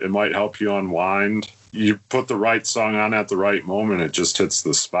good. It might help you unwind. You put the right song on at the right moment, it just hits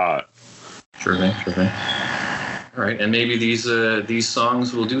the spot. Sure thing. All right, and maybe these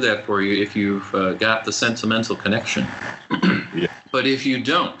songs will do that for you if you've got the sentimental connection. Yeah. But if you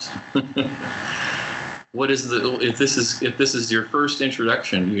don't, if this is your first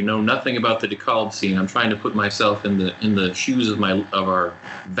introduction, you know nothing about the DeKalb scene. I'm trying to put myself in the shoes of our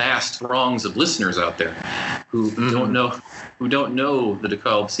vast throngs of listeners out there who don't know the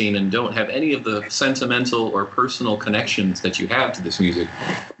DeKalb scene and don't have any of the sentimental or personal connections that you have to this music.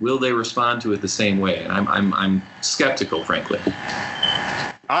 Will they respond to it the same way? And I'm skeptical, frankly.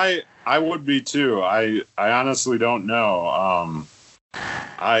 I would be too. I honestly don't know.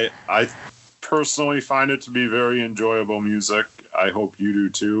 I personally find it to be very enjoyable music. I hope you do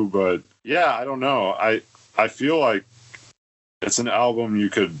too, but yeah, I don't know. I feel like it's an album you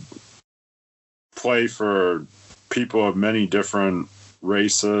could play for people of many different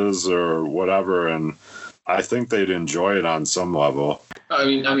races or whatever, and I think they'd enjoy it on some level. I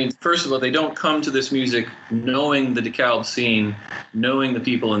mean, first of all, they don't come to this music knowing the DeKalb scene, knowing the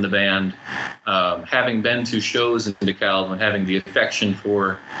people in the band, having been to shows in DeKalb and having the affection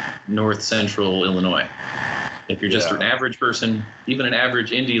for North Central Illinois. If you're just an average person, even an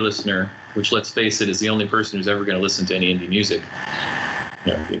average indie listener, which, let's face it, is the only person who's ever going to listen to any indie music,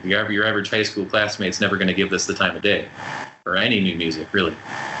 your average high school classmate's never going to give this the time of day, or any new music, really.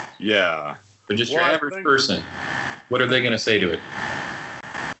 Yeah. But just your average person, what are they going to say to it?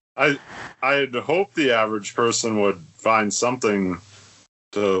 I'd hope the average person would find something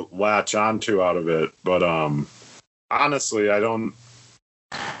to latch onto out of it, but honestly, I don't.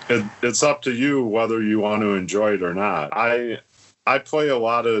 It's up to you whether you want to enjoy it or not. I play a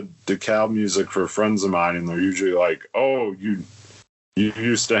lot of DeKalb music for friends of mine, and they're usually like, "Oh, you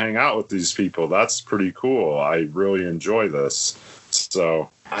used to hang out with these people. That's pretty cool. I really enjoy this." So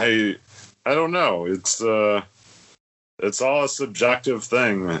I don't know. It's all a subjective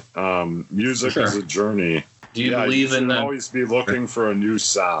thing. Music is a journey. Do you believe in that? Always be looking for a new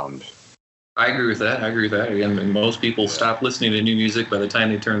sound. I agree with that. Again, most people stop listening to new music by the time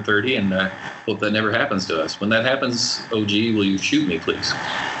they turn 30, and hope that never happens to us. When that happens, OG, will you shoot me, please?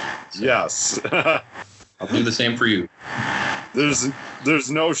 So, yes. I'll do the same for you. There's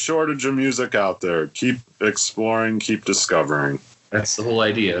no shortage of music out there. Keep exploring, keep discovering. That's the whole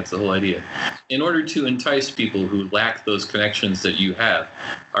idea. In order to entice people who lack those connections that you have,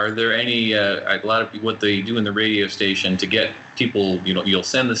 are there any, a lot of what they do in the radio station to get people, you'll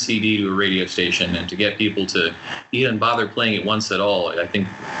send the CD to a radio station, and to get people to even bother playing it once at all, I think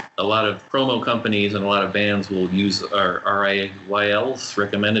a lot of promo companies and a lot of bands will use our RIYLs,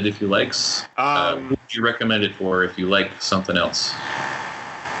 recommended if you likes. Who would you recommend it for if you like something else?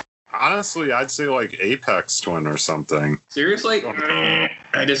 Honestly, I'd say like Apex Twin or something. Seriously?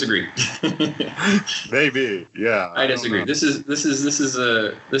 I disagree. Maybe, yeah. I disagree. This is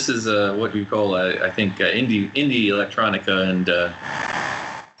what you call I think indie electronica, and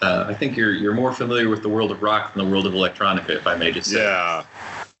I think you're more familiar with the world of rock than the world of electronica, if I may just say. Yeah.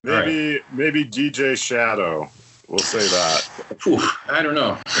 Maybe DJ Shadow. We'll say that. Whew, I don't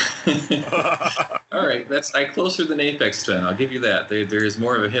know. All right, that's closer than Apex Twin. I'll give you that. There is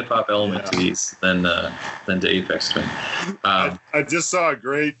more of a hip hop element to these than to Apex Twin. I just saw a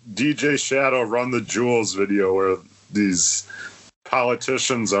great DJ Shadow Run the Jewels video where these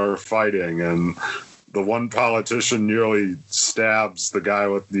politicians are fighting, and the one politician nearly stabs the guy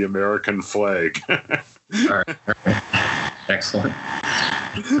with the American flag. All right. Excellent.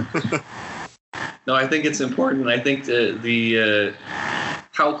 No, I think it's important. I think the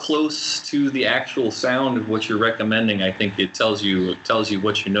how close to the actual sound of what you're recommending, I think it tells you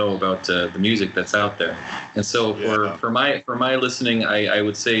what you know about the music that's out there. And so for my listening, I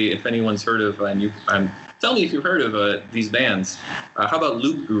would say if anyone's heard of tell me if you've heard of these bands. How about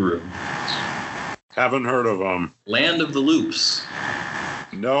Loop Guru? Haven't heard of them. Land of the Loops.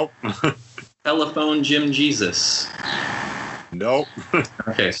 Nope. Telephone Jim Jesus. Nope.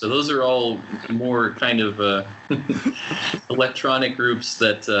 Okay, so those are all more kind of electronic groups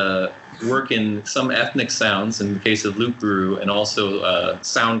that work in some ethnic sounds, in the case of Loop Guru, and also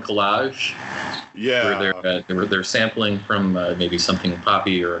sound collage. Yeah. Where they're sampling from maybe something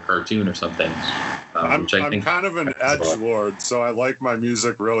poppy or a cartoon or something. I'm kind of an edgelord, so I like my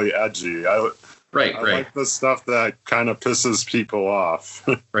music really edgy. I like the stuff that kind of pisses people off.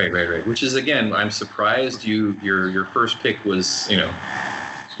 Right. Which is, again, I'm surprised your first pick was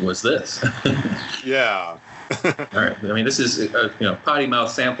this. Yeah. All right. I mean, this is potty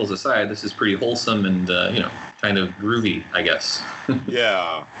mouth samples aside, this is pretty wholesome and kind of groovy, I guess.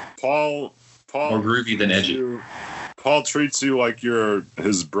 Yeah. Paul more groovy than edgy. Paul treats you like you're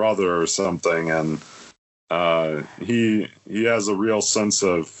his brother or something, and he has a real sense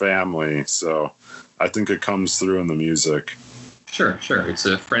of family, so I think it comes through in the music. Sure. It's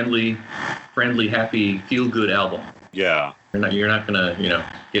a friendly, happy, feel-good album. Yeah. You're not gonna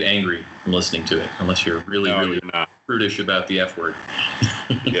get angry from listening to it unless you're really prudish about the F word.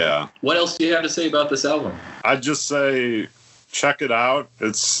 Yeah. What else do you have to say about this album? I'd just say check it out.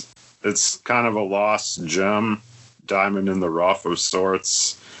 It's kind of a lost gem, diamond in the rough of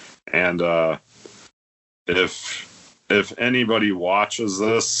sorts, and if anybody watches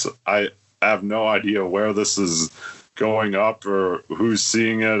this, I have no idea where this is going up or who's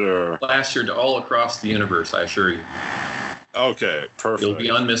seeing it or plastered all across the universe, I assure you. Okay, perfect. It'll be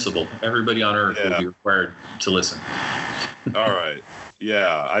unmissable. Everybody on Earth will be required to listen. All right.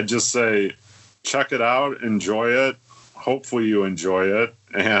 Yeah, I just say check it out, enjoy it. Hopefully you enjoy it,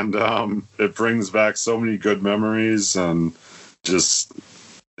 and it brings back so many good memories, and just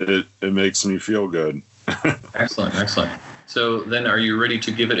it makes me feel good. Excellent. So then, are you ready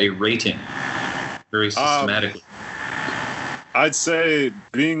to give it a rating? Very systematically. I'd say,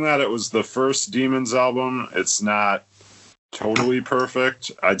 being that it was the first Demons album, it's not totally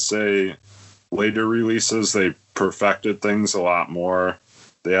perfect. I'd say later releases, they perfected things a lot more.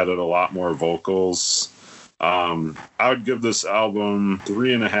 They added a lot more vocals. I would give this album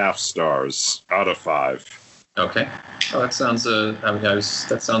 3.5 stars out of 5. Okay, well, that sounds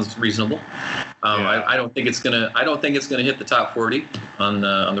that sounds reasonable. I don't think it's gonna hit the top 40 on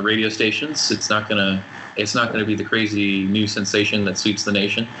the radio stations. It's not gonna be the crazy new sensation that sweeps the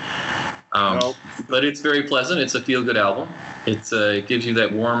nation. But it's very pleasant. It's a feel good album. It gives you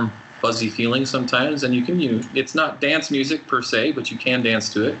that warm, fuzzy feeling sometimes, and it's not dance music per se, but you can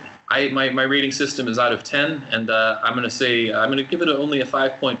dance to it. My rating system is out of 10, and I'm going to give it only a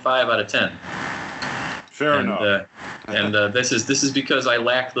 5.5 out of 10. Fair enough. This is because I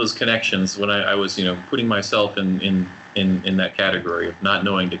lacked those connections when I was putting myself in that category of not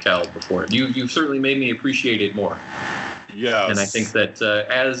knowing DeKalb before. You've certainly made me appreciate it more. Yes. And I think that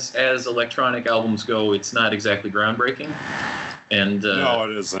as electronic albums go, it's not exactly groundbreaking. And no,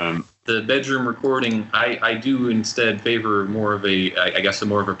 it isn't. The bedroom recording, I do instead favor more of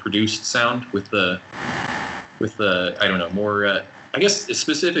a produced sound with the I don't know, more. I guess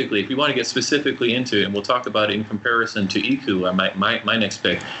specifically, if we want to get specifically into it, and we'll talk about it in comparison to Iku, my next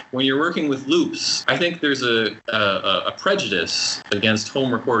pick. When you're working with loops, I think there's a prejudice against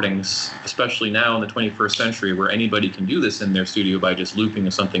home recordings, especially now in the 21st century, where anybody can do this in their studio by just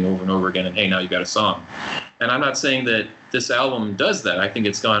looping something over and over again, and hey, now you got a song. And I'm not saying that this album does that. I think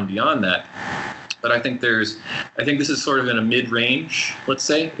it's gone beyond that. But I think this is sort of in a mid-range, let's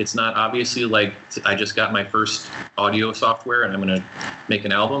say. It's not obviously like I just got my first audio software and I'm going to make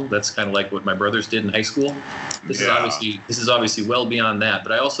an album. That's kind of like what my brothers did in high school. This is obviously well beyond that.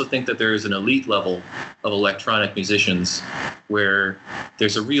 But I also think that there is an elite level of electronic musicians where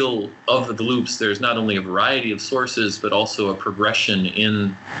there's a real, of the loops, there's not only a variety of sources, but also a progression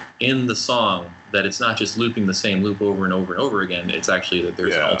in the song, that it's not just looping the same loop over and over and over again. It's actually that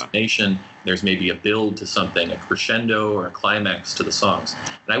there's an alternation, there's maybe a build to something, a crescendo or a climax to the songs.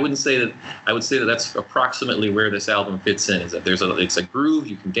 And I would say that that's approximately where this album fits in, is that it's a groove,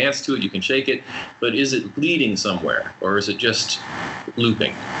 you can dance to it, you can shake it, but is it leading somewhere, or is it just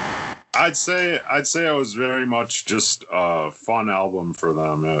looping? I'd say it was very much just a fun album for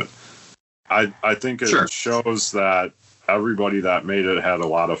them. I think it shows that everybody that made it had a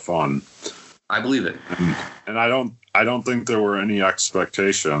lot of fun. I believe it. And I don't think there were any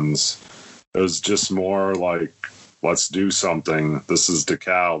expectations. It was just more like let's do something. This is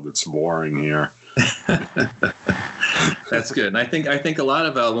DeKalb. It's boring here. That's good. And I think a lot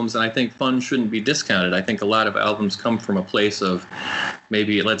of albums, and I think fun shouldn't be discounted. I think a lot of albums come from a place of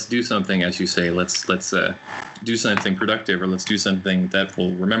maybe let's do something, as you say, let's do something productive, or let's do something that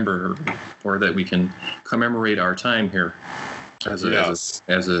we'll remember, or that we can commemorate our time here as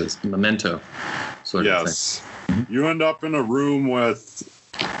a memento sort of thing. You end up in a room with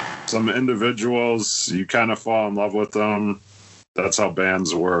some individuals, you kind of fall in love with them. That's how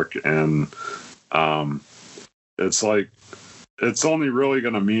bands work. And it's like, it's only really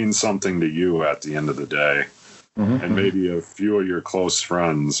going to mean something to you at the end of the day. And maybe a few of your close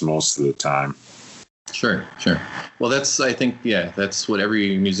friends most of the time. Sure. Well, that's what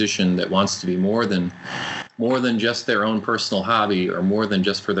every musician that wants to be more than just their own personal hobby, or more than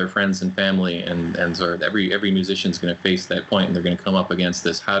just for their friends and family, and sort of every musician's going to face that point, and they're going to come up against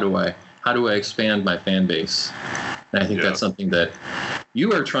this. How do I expand my fan base? And I think that's something that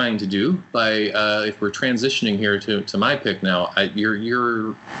you are trying to do by, if we're transitioning here to my pick now,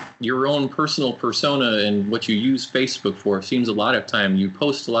 your own personal persona and what you use Facebook for seems a lot of time you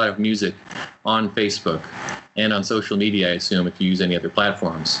post a lot of music on Facebook and on social media, I assume, if you use any other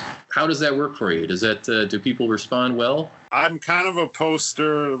platforms. How does that work for you? Does that do people respond well? I'm kind of a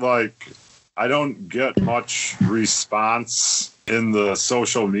poster. Like, I don't get much response in the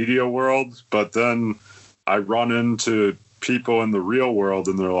social media world, but then I run into people in the real world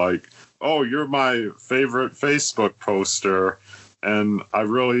and they're like, oh, you're my favorite Facebook poster, and I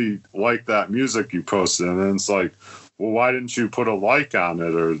really like that music you posted. And it's like, well, why didn't you put a like on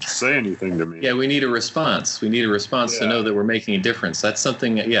it or say anything to me? Yeah, we need a response. We need a response to know that we're making a difference. That's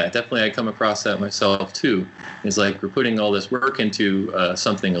something, definitely I come across that myself too. It's like we're putting all this work into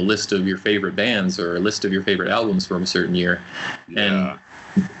something, a list of your favorite bands or a list of your favorite albums from a certain year. And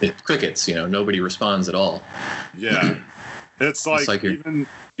it crickets, nobody responds at all. Yeah. It's like even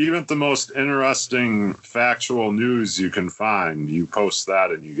the most interesting factual news you can find, you post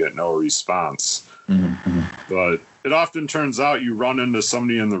that and you get no response. But it often turns out you run into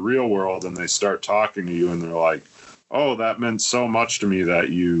somebody in the real world and they start talking to you and they're like, oh, that meant so much to me that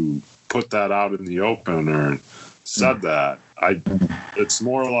you put that out in the open or said that. It's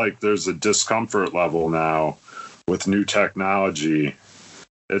more like there's a discomfort level now with new technology.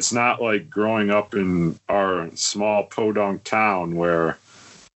 It's not like growing up in our small podunk town where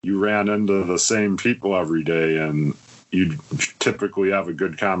you ran into the same people every day and you typically have a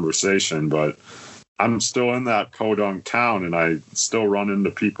good conversation. But I'm still in that podunk town and I still run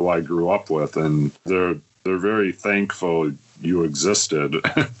into people I grew up with, and they're very thankful you existed.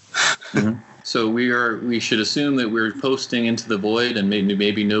 So we should assume that we're posting into the void, and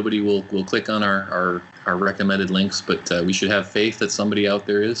maybe nobody will click on our recommended links, but we should have faith that somebody out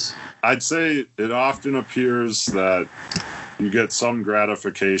there is. I'd say it often appears that you get some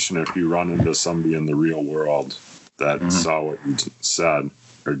gratification if you run into somebody in the real world that saw what you said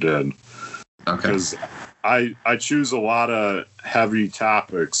or did. Okay. Because I choose a lot of heavy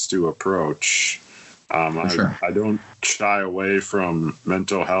topics to approach. I don't shy away from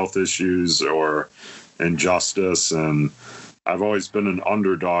mental health issues or injustice, and I've always been an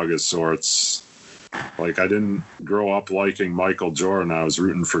underdog of sorts. Like, I didn't grow up liking Michael Jordan. I was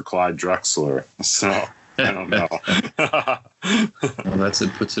rooting for Clyde Drexler. So, I don't know. Well,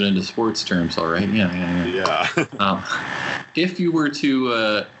 it puts it into sports terms, all right. Yeah. If you were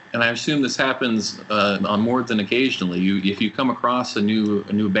to... and I assume this happens on more than occasionally. If you come across a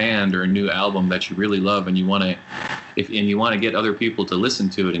new band or a new album that you really love, and you want to get other people to listen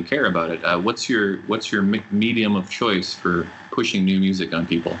to it and care about it, what's your medium of choice for pushing new music on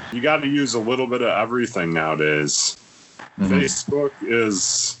people? You got to use a little bit of everything nowadays. Facebook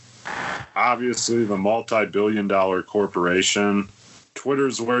is obviously the multi-billion-dollar corporation.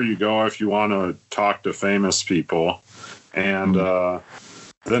 Twitter's where you go if you want to talk to famous people, and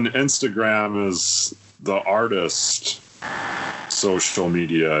then Instagram is the artist social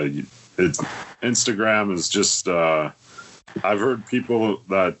media. Instagram is just, I've heard people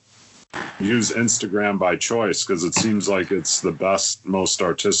that use Instagram by choice because it seems like it's the best, most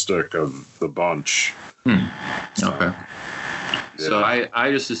artistic of the bunch. Okay. Yeah. So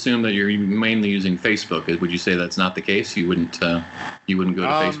I just assume that you're mainly using Facebook. Would you say that's not the case? You wouldn't go to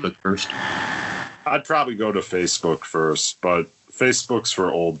Facebook first? I'd probably go to Facebook first, but Facebook's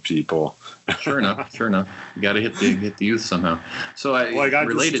for old people. Sure enough. You got to hit the youth somehow. So I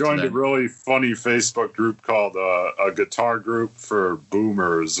just joined a really funny Facebook group called a guitar group for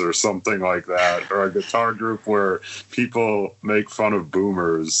boomers or something like that, or a guitar group where people make fun of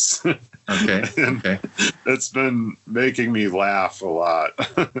boomers. Okay. it's been making me laugh a lot.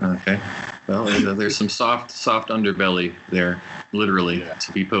 Okay. Well, there's some soft underbelly there, literally,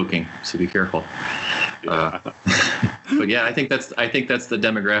 to be poking. So be careful. Yeah. But yeah, I think that's the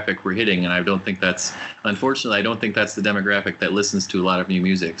demographic we're hitting, and unfortunately, I don't think that's the demographic that listens to a lot of new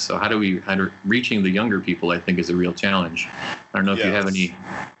music. So reaching the younger people, I think, is a real challenge. I don't know if you have any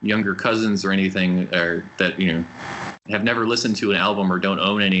younger cousins or anything, or that have never listened to an album or don't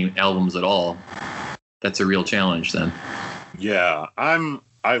own any albums at all. That's a real challenge then. Yeah,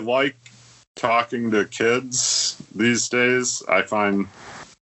 I like talking to kids these days. I find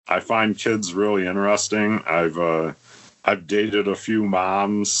kids really interesting. I've dated a few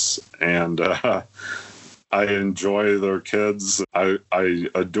moms, and I enjoy their kids. I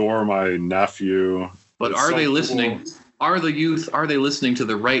adore my nephew. But are they listening? Cool. Are the youth? Are they listening to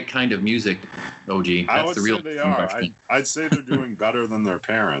the right kind of music? OG, that's the real question. I would say they are. I'd say they're doing better than their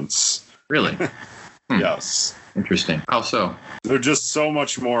parents. Really? Yes. Interesting. How so? They're just so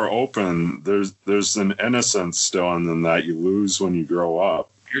much more open. There's an innocence still in them that you lose when you grow up.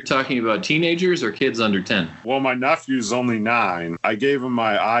 You're talking about teenagers or kids under 10? Well, my nephew's only 9. I gave him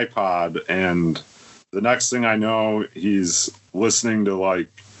my iPod, and the next thing I know, he's listening to like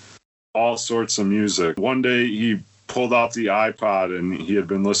all sorts of music. One day he pulled out the iPod and he had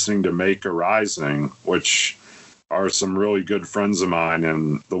been listening to Make a Rising, which are some really good friends of mine,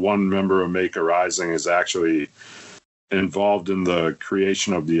 and the one member of Make a Rising is actually involved in the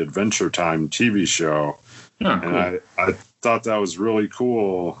creation of the Adventure Time TV show. Oh, cool. And I thought that was really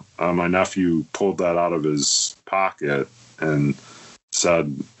cool. My nephew pulled that out of his pocket and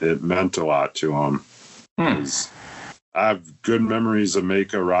said it meant a lot to him. I have good memories of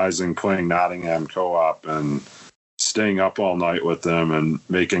Make a Rising, playing Nottingham Co-op and staying up all night with them and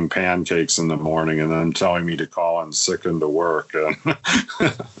making pancakes in the morning and then telling me to call in sick into work.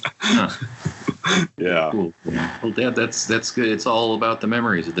 Yeah. Cool. Well, Dad, that's good. It's all about the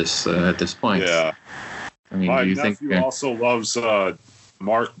memories at this point. Yeah. I mean, my nephew also loves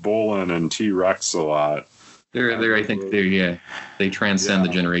Mark Bolan and T-Rex a lot. I think they transcend the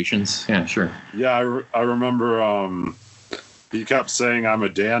generations. Yeah, sure. Yeah, I remember he kept saying, "I'm a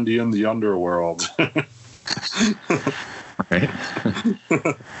dandy in the underworld." Right.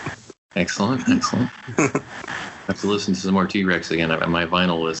 Excellent. I have to listen to some more T-Rex again. My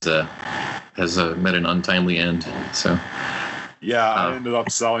vinyl has met an untimely end. So. Yeah, I ended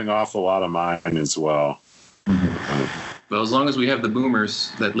up selling off a lot of mine as well. Well, as long as we have the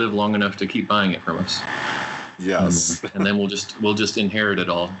boomers that live long enough to keep buying it from us. Yes. And then we'll just inherit it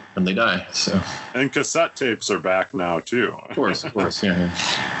all when they die. So. And cassette tapes are back now too. Of course, yeah.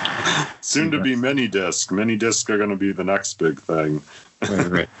 Soon to be mini disc. Mini disc are going to be the next big thing.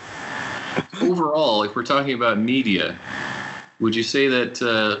 Right. Overall, if we're talking about media, would you say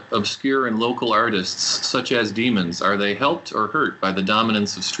that obscure and local artists such as Demons, are they helped or hurt by the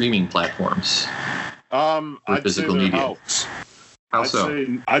dominance of streaming platforms? I'd physical say media. Helps. How so?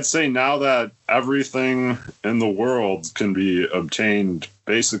 I'd say now that everything in the world can be obtained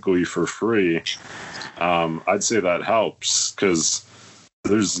basically for free, I'd say that helps because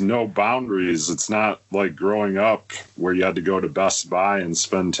there's no boundaries. It's not like growing up where you had to go to Best Buy and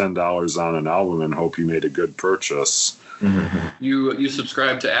spend $10 on an album and hope you made a good purchase. Mm-hmm. You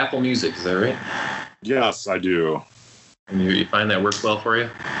subscribe to Apple Music, is that right? Yes, I do. And you find that works well for you?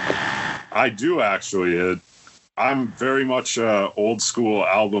 I do, actually. I'm very much an old school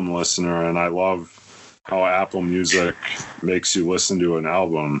album listener, and I love how Apple Music makes you listen to an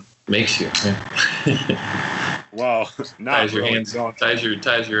album. Makes you. Yeah. Well, not ties your really, hands, ties you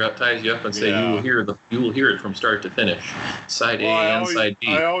up, and say you will hear it from start to finish, side A and side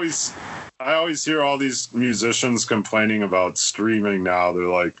B. I always hear all these musicians complaining about streaming now. They're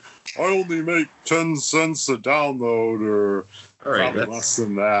like, I only make 10 cents a download, or probably less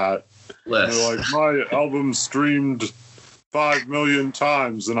than that. Less. They're like, my album streamed 5 million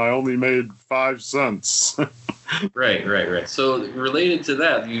times and I only made 5 cents. Right. So related to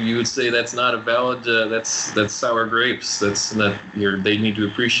that, you would say that's not a valid. That's sour grapes. That's not. They need to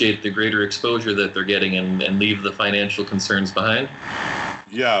appreciate the greater exposure that they're getting and leave the financial concerns behind.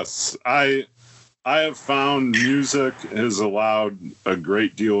 Yes, I have found music has allowed a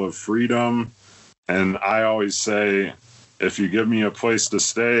great deal of freedom, and I always say, if you give me a place to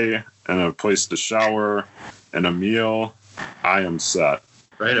stay and a place to shower and a meal, I am set.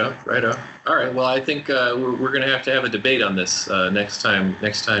 Right up. All right. Well, I think we're going to have a debate on this next time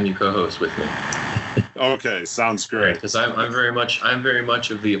you co-host with me. Okay, sounds great. Because I'm very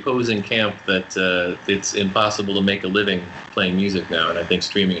much of the opposing camp that it's impossible to make a living playing music now, and I think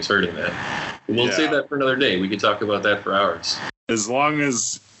streaming is hurting that. We'll save that for another day. We could talk about that for hours. As long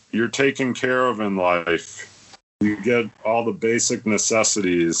as you're taken care of in life. You get all the basic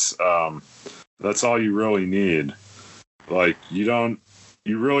necessities. That's all you really need. Like, you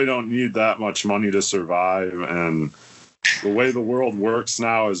really don't need that much money to survive. And the way the world works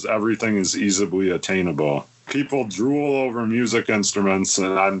now is everything is easily attainable. People drool over music instruments,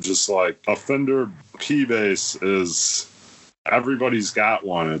 and I'm just like, a Fender P-Bass is, everybody's got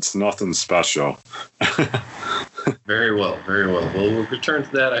one. It's nothing special. Very well, very well. Well, we'll return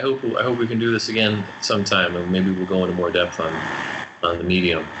to that. I hope we can do this again sometime, and maybe we'll go into more depth on the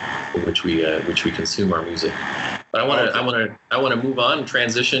medium in which we consume our music. But I want to move on and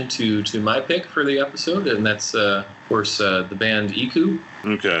transition to my pick for the episode, and that's of course the band Iku.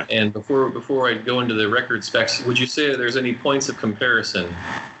 Okay. And before I go into the record specs, would you say that there's any points of comparison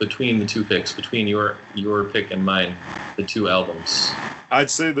between the two picks, between your pick and mine, the two albums? I'd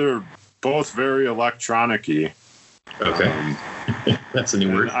say they're both very electronic-y. Okay. That's a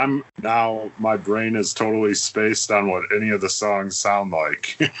new word. My brain is totally spaced on what any of the songs sound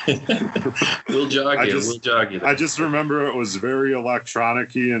like. We'll jog you. I just remember it was very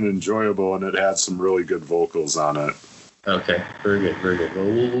electronic-y and enjoyable, and it had some really good vocals on it. Okay, very good, very good. Well,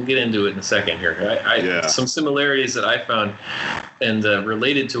 we'll get into it in a second here. Some similarities that I found, and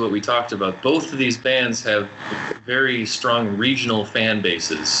related to what we talked about. Both of these bands have very strong regional fan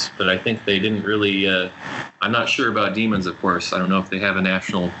bases, but I think they didn't really. I'm not sure about Demons, of course. I don't know if they have a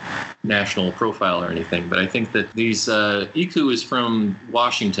national profile or anything, but I think that these Iku is from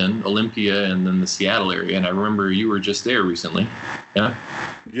Washington, Olympia, and then the Seattle area. And I remember you were just there recently. Yeah.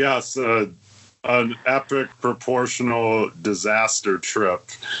 Yes. An epic proportional disaster trip.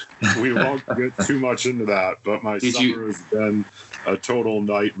 We won't get too much into that, but my summer has been a total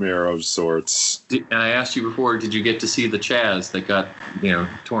nightmare of sorts. And I asked you before, did you get to see the Chaz that got,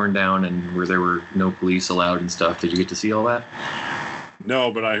 torn down and where there were no police allowed and stuff? Did you get to see all that?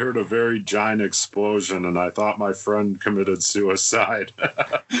 No, but I heard a very giant explosion, and I thought my friend committed suicide.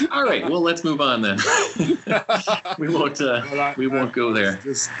 All right, well, let's move on then. we won't go there.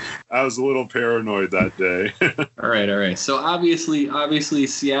 I was a little paranoid that day. All right. So obviously,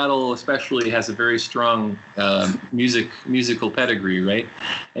 Seattle especially has a very strong musical pedigree, right?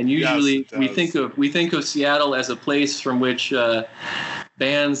 And usually we think of Seattle as a place from which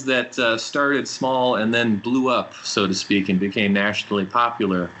bands that started small and then blew up, so to speak, and became nationally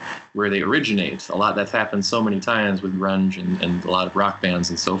popular where they originate. A lot that's happened so many times with grunge and a lot of rock bands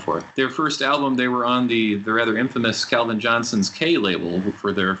and so forth. Their first album, they were on the rather infamous Calvin Johnson's K label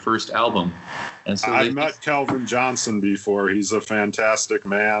for their first album. And so I met Calvin Johnson before. He's a fantastic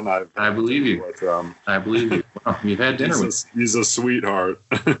man. I believe you. I believe you. Wow, you've had dinner with him. He's a sweetheart.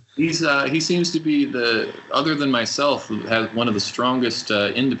 He seems to be other than myself, has one of the strongest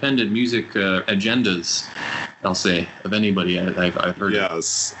independent music agendas, I'll say, of anybody I've heard.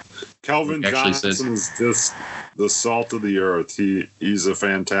 Yes. Calvin Johnson is just the salt of the earth. He's a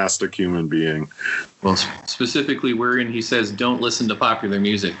fantastic human being. Well, specifically wherein he says, "Don't listen to popular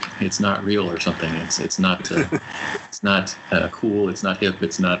music. It's not real," or something. It's not cool. It's not hip.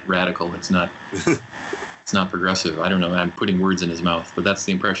 It's not radical. It's not progressive. I don't know. I'm putting words in his mouth, but that's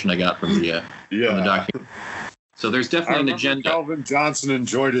the impression I got from the document. So there's definitely an agenda. Calvin Johnson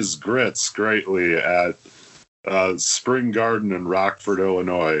enjoyed his grits greatly at Spring Garden in Rockford,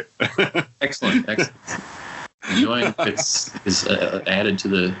 Illinois. Excellent. Enjoying is added to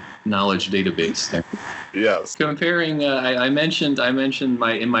the knowledge database there. Yes. Comparing, I mentioned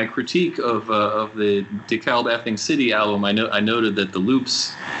in my critique of the DeKalb Effing City album, I noted that the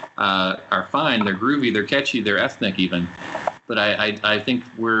loops are fine, they're groovy, they're catchy, they're ethnic even, but I think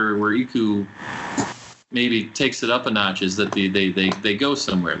where Iku maybe takes it up a notch is that they go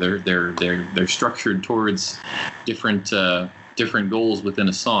somewhere. They're structured towards different goals within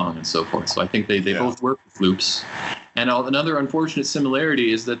a song and so forth. So I think they both work with loops. And another unfortunate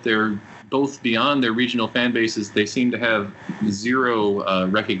similarity is that they're both beyond their regional fan bases. They seem to have zero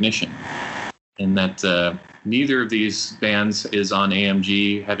recognition, and that neither of these bands is on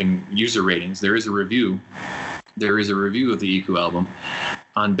AMG having user ratings. There is a review of the Iku album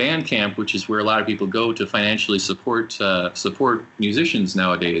on Bandcamp, which is where a lot of people go to financially support musicians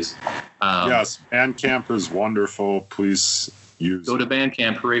nowadays. Yes, Bandcamp is wonderful. Please go to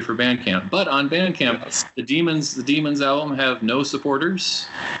Bandcamp. Hooray for Bandcamp! But on Bandcamp, yes. the Demons album have no supporters.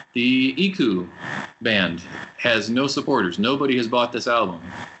 The Iku band has no supporters. Nobody has bought this album.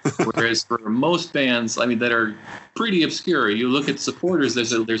 Whereas for most bands, that are pretty obscure, you look at supporters.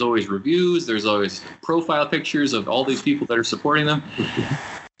 There's always reviews. There's always profile pictures of all these people that are supporting them.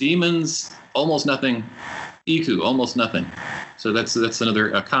 Demons, almost nothing. Iku, almost nothing. So that's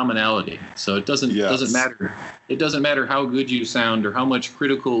another commonality. So it doesn't matter. It doesn't matter how good you sound or how much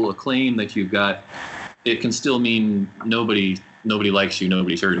critical acclaim that you've got. It can still mean nobody likes you.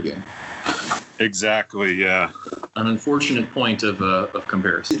 Nobody's heard of you. Exactly. Yeah. An unfortunate point of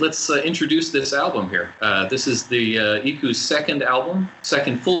comparison. Let's introduce this album here. This is the Iku's second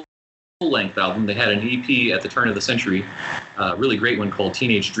full-length album. They had an EP at the turn of the century, really great one called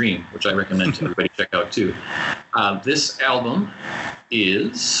Teenage Dream, which I recommend to everybody check out too. This album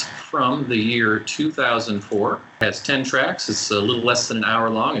is from the year 2004. It has 10 tracks. It's a little less than an hour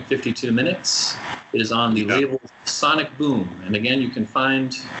long at 52 minutes. It is on the label Sonic Boom. And again, you can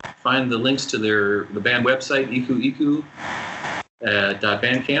find the links to the band website,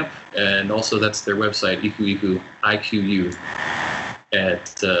 iku.bandcamp, and also that's their website, iku at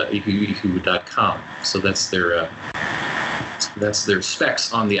ikuiku.com. So that's their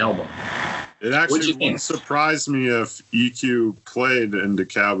specs on the album. It actually wouldn't surprise me if EQ played in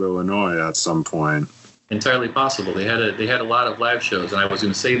DeKalb, Illinois at some point. Entirely possible. They had a lot of live shows, and I was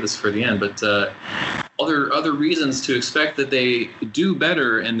going to save this for the end, but other reasons to expect that they do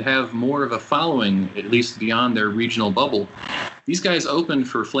better and have more of a following, at least beyond their regional bubble. These guys opened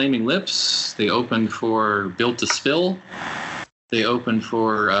for Flaming Lips. They opened for Built to Spill. They opened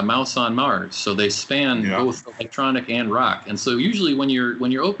for Mouse on Mars, so they span both electronic and rock. And so usually when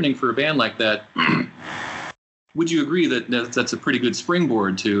you're opening for a band like that, would you agree that that's a pretty good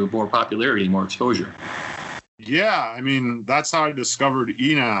springboard to more popularity, more exposure? Yeah, I mean that's how I discovered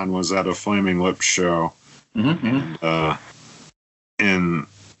Enon, was at a Flaming Lips show, and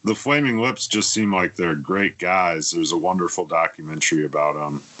the Flaming Lips just seem like they're great guys. There's a wonderful documentary about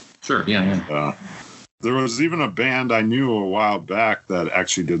them. Sure, yeah. There was even a band I knew a while back that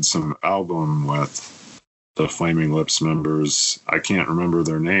actually did some album with the Flaming Lips members. I can't remember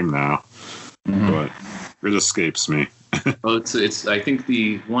their name now, but it escapes me. Well, it's. I think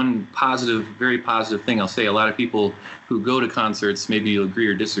the one positive, very positive thing I'll say, a lot of people who go to concerts, maybe you'll agree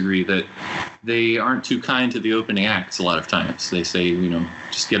or disagree, that they aren't too kind to the opening acts a lot of times. They say,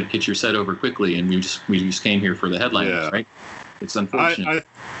 just get your set over quickly, and we just came here for the headliners, right? It's unfortunate.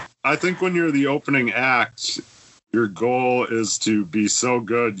 I think when you're the opening act, your goal is to be so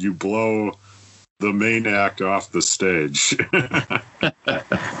good you blow the main act off the stage.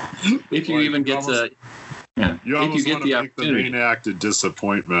 If you even get to, you almost want to make the main act a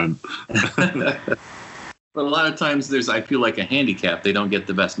disappointment. But a lot of times I feel like a handicap. They don't get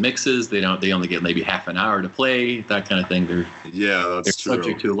the best mixes. They only get maybe half an hour to play, that kind of thing. They're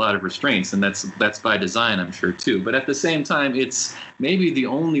subject to a lot of restraints, and that's by design, I'm sure, too. But at the same time, it's maybe the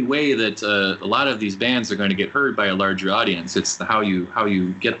only way that a lot of these bands are going to get heard by a larger audience. It's how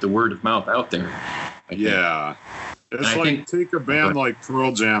you get the word of mouth out there. Yeah. Take a band like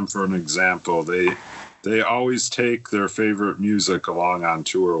Pearl Jam, for an example. They always take their favorite music along on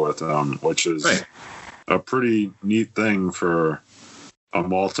tour with them, which is... Right. A pretty neat thing for a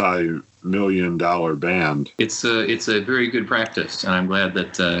multi-million-dollar band. It's a very good practice, and I'm glad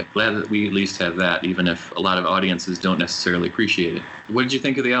that we at least have that, even if a lot of audiences don't necessarily appreciate it. What did you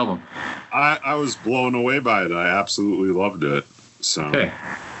think of the album? I was blown away by it. I absolutely loved it. So. Okay.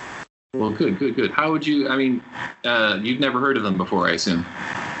 Well, good. How would you? I mean, you've never heard of them before, I assume.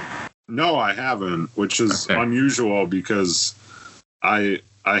 No, I haven't, which is unusual because I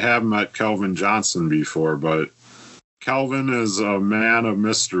have met Kelvin Johnson before, but Kelvin is a man of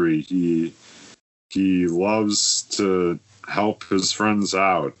mystery. He loves to help his friends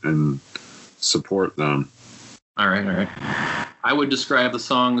out and support them. All right. I would describe the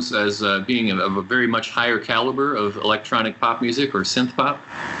songs as being of a very much higher caliber of electronic pop music or synth pop.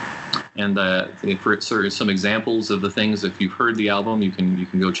 And for sort of some examples of the things, if you've heard the album, you can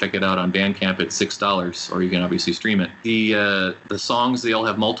go check it out on Bandcamp at $6, or you can obviously stream it. The songs, they all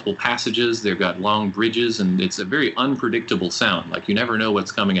have multiple passages. They've got long bridges, and it's a very unpredictable sound. Like you never know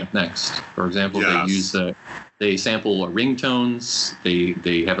what's coming up next. For example, they sample ringtones.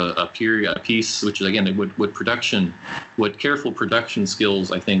 They have a piece, which is again what careful production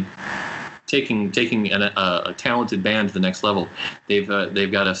skills, I think. Taking a talented band to the next level, they've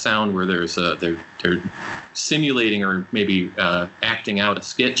got a sound where they're simulating or maybe acting out a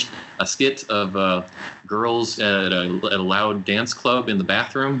skit of girls at a loud dance club in the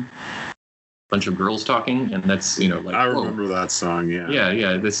bathroom. Bunch of girls talking, and that's I remember that song.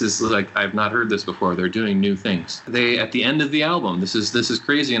 Yeah. This is like, I've not heard this before. They're doing new things. They, at the end of the album, this is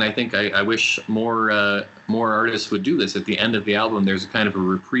crazy, and I think I wish more artists would do this. At the end of the album, there's kind of a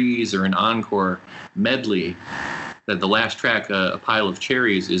reprise or an encore medley. That the last track, A Pile of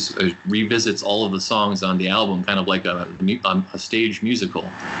Cherries, revisits all of the songs on the album, kind of like a stage musical.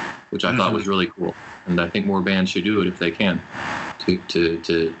 which I thought was really cool. And I think more bands should do it if they can,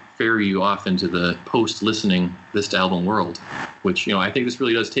 to ferry you off into the post-listening this album world, which, I think this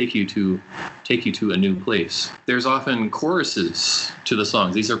really does take you to a new place. There's often choruses to the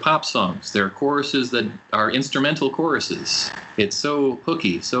songs. These are pop songs. There are choruses that are instrumental choruses. It's so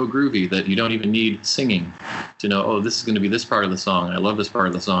hooky, so groovy that you don't even need singing to know, oh, this is going to be this part of the song. And I love this part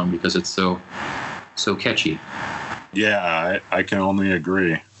of the song because it's so catchy. Yeah, I can only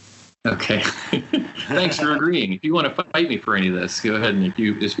agree. Okay. Thanks for agreeing. If you want to fight me for any of this, go ahead. And if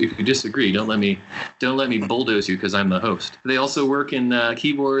you disagree, don't let me bulldoze you because I'm the host. They also work in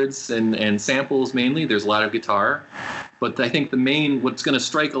keyboards and samples mainly. There's a lot of guitar, but I think what's going to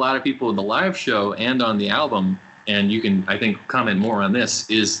strike a lot of people in the live show and on the album, and you can, I think, comment more on this,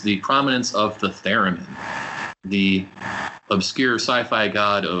 is the prominence of the theremin, the obscure sci-fi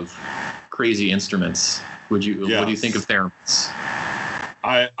god of crazy instruments. What do you think of theremins?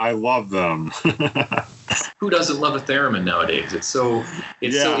 I love them. Who doesn't love a theremin nowadays?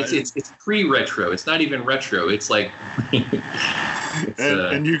 It's pre-retro. It's not even retro. It's like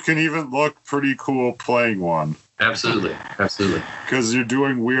and you can even look pretty cool playing one. Absolutely. Because you're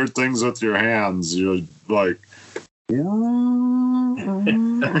doing weird things with your hands. You're like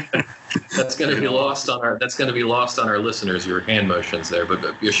That's going to be lost on our listeners, your hand motions there, but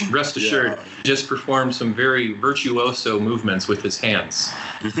rest assured, he just performed some very virtuoso movements with his hands.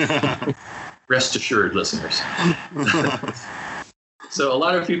 Rest assured, listeners. So a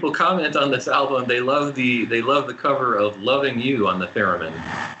lot of people comment on this album. They love the cover of "Loving You" on the theremin,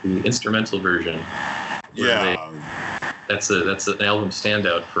 the instrumental version. That's an album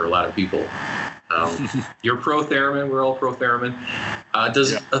standout for a lot of people. You're pro theremin. We're all pro theremin. A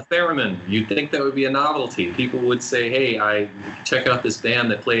theremin? You'd think that would be a novelty. People would say, "Hey, I check out this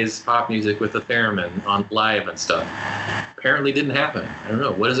band that plays pop music with a theremin on live and stuff." Apparently, didn't happen. I don't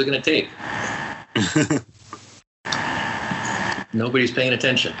know. What is it going to take? Nobody's paying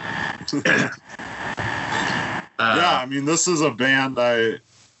attention. This is a band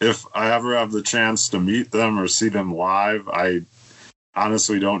if I ever have the chance to meet them or see them live, I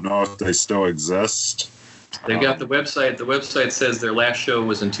honestly don't know if they still exist. They've got the website. The website says their last show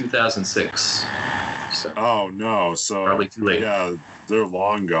was in 2006. So oh, no. So probably too late. Yeah, they're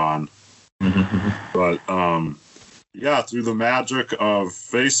long gone. But, through the magic of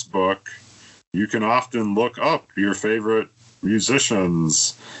Facebook, you can often look up your favorite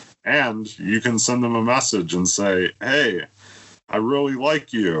musicians and you can send them a message and say, "Hey, I really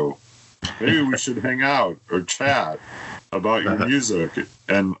like you. Maybe we should hang out or chat about your music."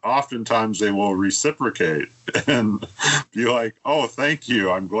 And oftentimes they will reciprocate and be like, "Oh, thank you.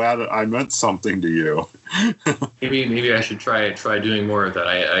 I'm glad I meant something to you." Maybe I should try doing more of that.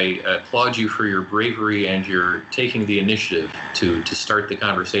 I applaud you for your bravery and your taking the initiative to start the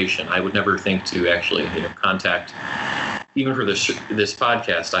conversation. I would never think to actually contact, even for this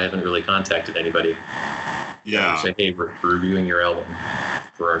podcast. I haven't really contacted anybody. Say, "Hey, we're reviewing your album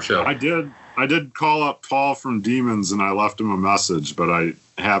for our show." I did call up Paul from Demons and I left him a message, but I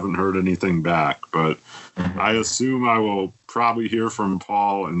haven't heard anything back. But I assume I will probably hear from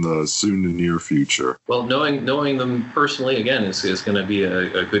Paul in the soon to near future. Well, knowing them personally again is going to be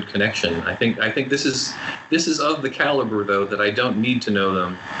a good connection. I think this is of the caliber though that I don't need to know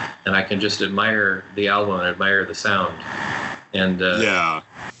them, and I can just admire the album and admire the sound. And to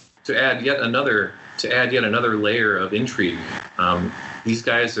add yet another layer of intrigue. These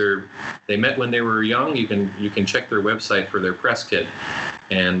guys they met when they were young. You can check their website for their press kit.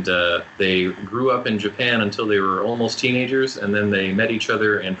 And they grew up in Japan until they were almost teenagers, and then they met each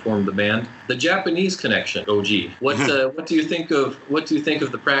other and formed the band. The Japanese connection, OG. What do you think of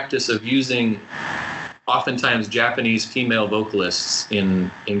the practice of using oftentimes Japanese female vocalists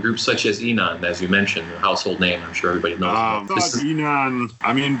in groups such as Inan, as you mentioned, a household name, I'm sure everybody knows. Inan,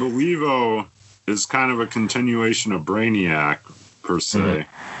 Belivo is kind of a continuation of Brainiac, per se.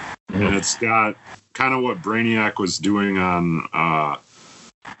 And it's got kind of what Brainiac was doing on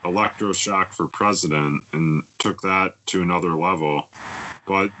Electroshock for President and took that to another level.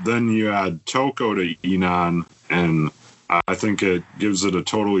 But then you add Toko to Inan, and I think it gives it a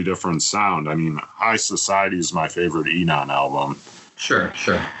totally different sound. High Society is my favorite Inan album. Sure.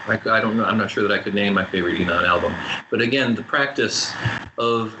 I don't know. I'm not sure that I could name my favorite Inan album. But again, the practice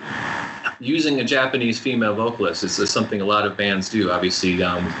of using a Japanese female vocalist is something a lot of bands do. Obviously,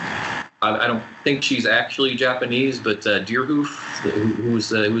 I don't think she's actually Japanese, but Deerhoof, who's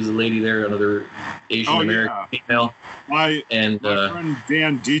the lady there, another Asian American female. My friend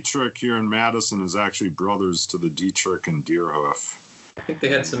Dan Dietrich here in Madison is actually brothers to the Dietrich and Deerhoof. I think they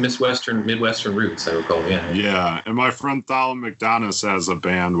had some Midwestern roots, I recall. Yeah. Yeah, and my friend Thala McDonough has a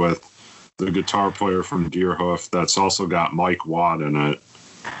band with the guitar player from Deerhoof that's also got Mike Watt in it.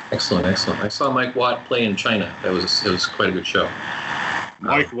 Excellent. I saw Mike Watt play in China. It was quite a good show.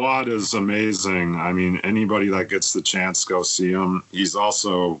 Mike Watt is amazing. I mean, anybody that gets the chance, go see him. He's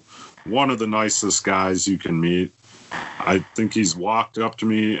also one of the nicest guys you can meet. I think he's walked up to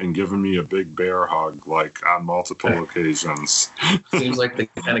me and given me a big bear hug, like on multiple occasions. Seems like the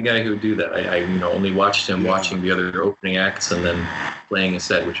kind of guy who would do that. I only watched him watching the other opening acts and then playing a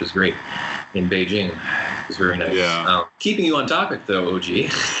set, which was great in Beijing. It was very nice. Yeah. Keeping you on topic, though, OG.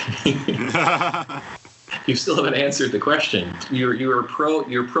 You still haven't answered the question. You're pro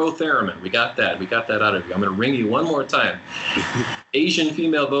theremin. We got that out of you. I'm going to ring you one more time. Asian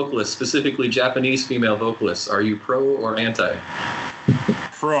female vocalists, specifically Japanese female vocalists, are you pro or anti?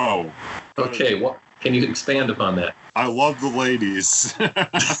 Pro. Okay, can you expand upon that? I love the ladies.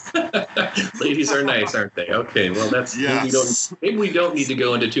 Ladies are nice, aren't they? Okay, well that's yes. maybe we don't need to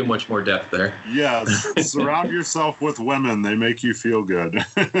go into too much more depth there. Yes, surround yourself with women. They make you feel good.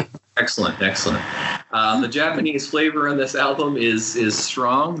 Excellent. The Japanese flavor on this album is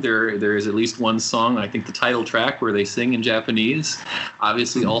strong. There is at least one song, I think the title track, where they sing in Japanese.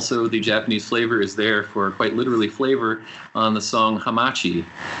 Obviously, also the Japanese flavor is there for quite literally flavor on the song Hamachi,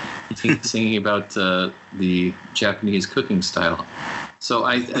 singing about the Japanese cooking style. So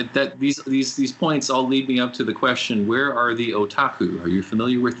these points all lead me up to the question: where are the otaku? Are you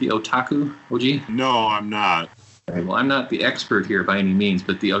familiar with the otaku, OG? No, I'm not. Okay, well, I'm not the expert here by any means,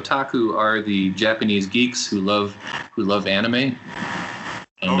 but the otaku are the Japanese geeks who love anime,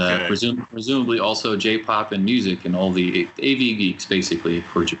 and presumably also J-pop and music and all the AV geeks basically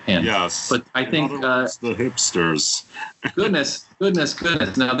for Japan. Yes, but I think the hipsters. Goodness.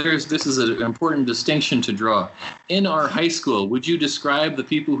 Now, this is an important distinction to draw. In our high school, would you describe the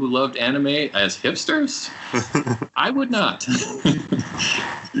people who loved anime as hipsters? I would not.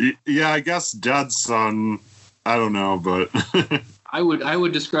 Yeah, I guess Dead Son. I don't know, but I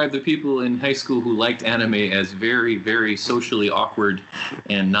would describe the people in high school who liked anime as very, very socially awkward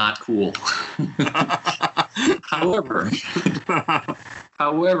and not cool.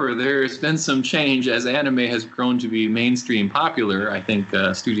 However, there's been some change as anime has grown to be mainstream popular. I think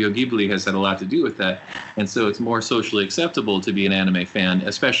Studio Ghibli has had a lot to do with that. And so it's more socially acceptable to be an anime fan,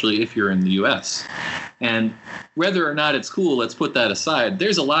 especially if you're in the U.S. And whether or not it's cool, let's put that aside.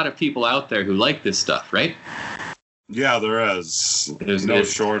 There's a lot of people out there who like this stuff, right? Yeah, there is. There's no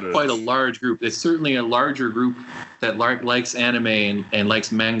shortage. Quite a large group. It's certainly a larger group that likes anime and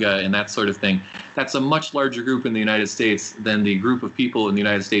likes manga and that sort of thing. That's a much larger group in the United States than the group of people in the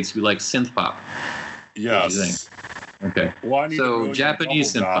United States who like synth pop. Yes. What do you think? Okay. Well, so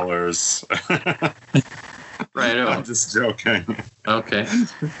Japanese synth dollars. Right. I'm just joking. Okay.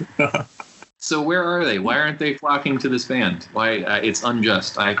 So where are they? Why aren't they flocking to this band? Why? It's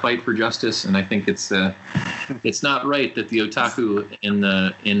unjust. I fight for justice, and I think it's not right that the otaku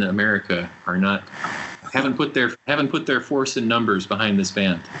in America haven't put their force in numbers behind this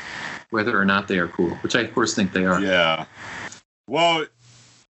band, whether or not they are cool, which I of course think they are. Yeah. Well,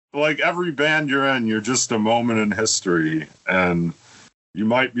 like every band you're in, you're just a moment in history, and you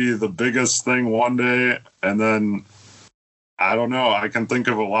might be the biggest thing one day, and then I don't know. I can think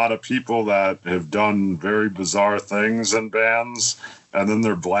of a lot of people that have done very bizarre things in bands, and then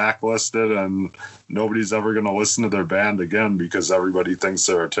they're blacklisted, and nobody's ever going to listen to their band again because everybody thinks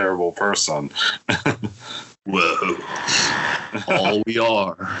they're a terrible person. Whoa. All we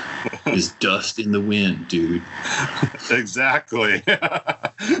are is dust in the wind, dude. Exactly.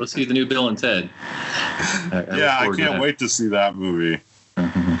 Let's see the new Bill and Ted. I can't wait to see that movie.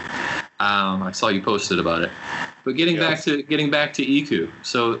 Mm-hmm. I saw you posted about it. But getting back to Iku,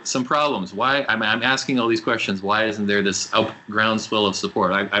 so some problems. Why I'm asking all these questions. Why isn't there this groundswell of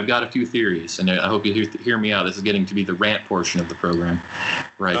support? I've got a few theories, and I hope you hear me out. This is getting to be the rant portion of the program,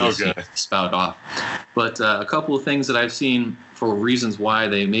 where I just spout off. But a couple of things that I've seen for reasons why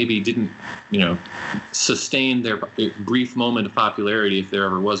they maybe didn't, sustain their brief moment of popularity, if there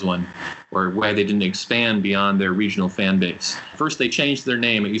ever was one, or why they didn't expand beyond their regional fan base. First, they changed their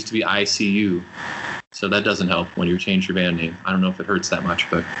name. It used to be ICU. So that doesn't help when you change your band name. I don't know if it hurts that much,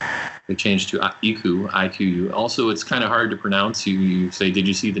 but they changed to Iku, IQU. Also, it's kind of hard to pronounce. You say, did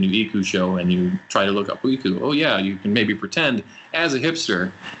you see the new Iku show? And you try to look up Iku. Oh, yeah, you can maybe pretend as a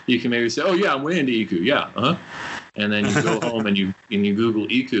hipster. You can maybe say, oh, yeah, I'm way into Iku. Yeah, uh-huh. And then you go home and you Google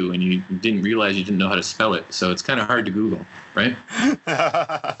Iku, and you didn't realize you didn't know how to spell it. So it's kind of hard to Google, right?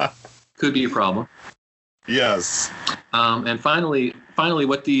 Could be a problem. Yes. And finally, finally,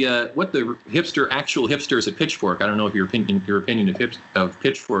 what the actual hipsters at Pitchfork. I don't know if your opinion of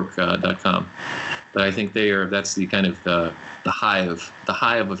Pitchfork.com, but I think that's the kind of the hive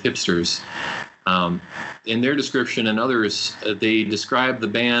of hipsters. In their description and others, they describe the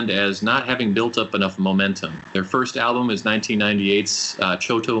band as not having built up enough momentum. Their first album is 1998's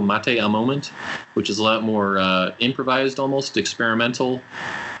Choto Mate a Moment, which is a lot more improvised, almost experimental,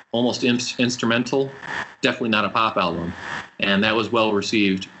 almost instrumental. Definitely not a pop album. And that was well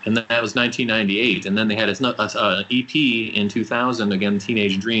received. And that was 1998. And then they had an EP in 2000, again,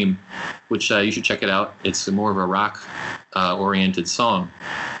 Teenage Dream, which you should check it out. It's more of a rock-oriented song.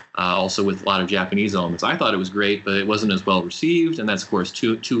 Also with a lot of Japanese elements. I thought it was great, but it wasn't as well received, and that's, of course,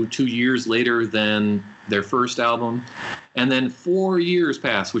 two years later than their first album. And then 4 years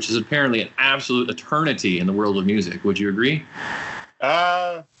passed, which is apparently an absolute eternity in the world of music. Would you agree?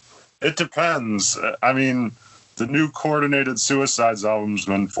 It depends. I mean, the new Coordinated Suicides album's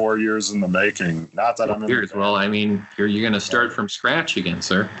been 4 years in the making. Not that I'm in years. Well, I mean, you're going to start from scratch again,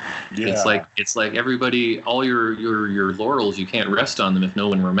 sir. Yeah. It's like everybody, all your laurels, you can't rest on them if no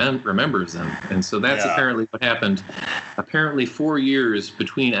one remembers them. And so that's apparently what happened. Apparently 4 years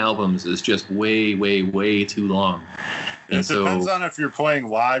between albums is just way, way, way too long. And it depends on if you're playing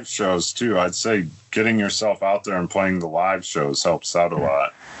live shows too. I'd say getting yourself out there and playing the live shows helps out a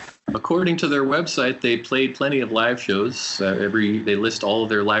lot. According to their website, they played plenty of live shows. They list all of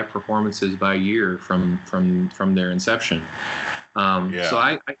their live performances by year from their inception. So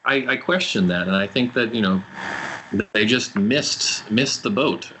I question that, and I think that they just missed the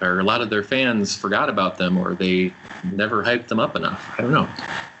boat, or a lot of their fans forgot about them, or they never hyped them up enough. I don't know.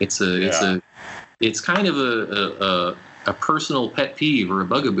 It's kind of a personal pet peeve or a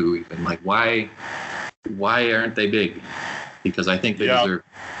bugaboo even. Like why aren't they big? Because I think they deserve.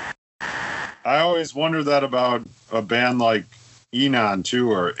 I always wonder that about a band like Enon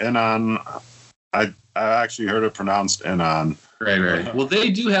too, or Enon. I actually heard it pronounced Enon. Right. Well,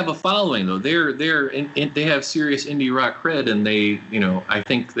 they do have a following though. They have serious indie rock cred, and I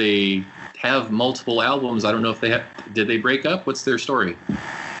think they have multiple albums. I don't know if did they break up? What's their story?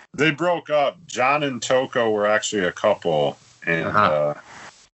 They broke up. John and Toko were actually a couple, and I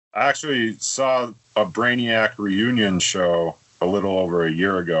actually saw a Brainiac reunion show a little over a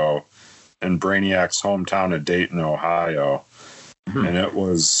year ago in Brainiac's hometown of Dayton, Ohio. Mm-hmm. And it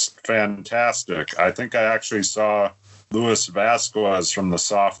was fantastic. I think I actually saw Luis Vasquez from the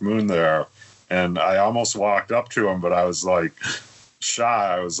Soft Moon there, and I almost walked up to him, but I was like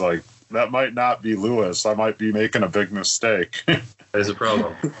shy. I was like, that might not be Luis. I might be making a big mistake. There's a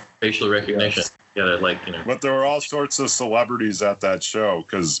problem. Facial recognition. Yes. But there were all sorts of celebrities at that show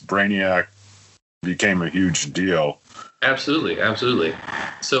because Brainiac became a huge deal. Absolutely.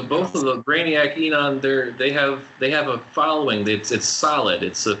 So both of the Brainiac, Enon, they have a following. It's solid.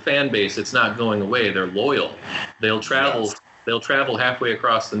 It's a fan base. It's not going away. They're loyal. They'll travel. Yes. They'll travel halfway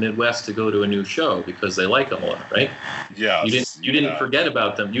across the Midwest to go to a new show because they like them a lot, right? Yeah. You didn't forget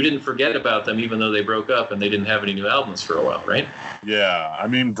about them. You didn't forget about them even though they broke up and they didn't have any new albums for a while, right? Yeah. I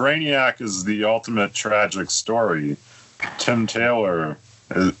mean, Brainiac is the ultimate tragic story. Tim Taylor,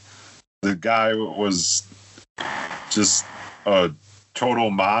 the guy was just a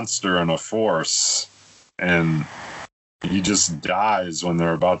total monster and a force, and he just dies when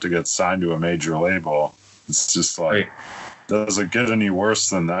they're about to get signed to a major label. It's just like, does it get any worse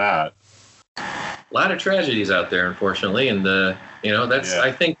than that? A lot of tragedies out there, unfortunately, and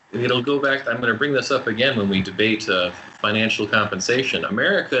I think it'll go back. I'm going to bring this up again when we debate financial compensation.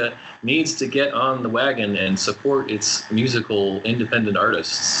 America needs to get on the wagon and support its musical independent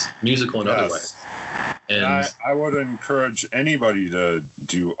artists, musical and otherwise. And I would encourage anybody to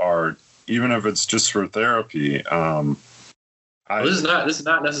do art, even if it's just for therapy. This is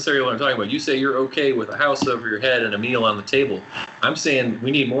not necessarily what I'm talking about. You say you're okay with a house over your head and a meal on the table. I'm saying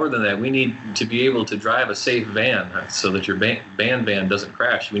we need more than that. We need to be able to drive a safe van so that your van doesn't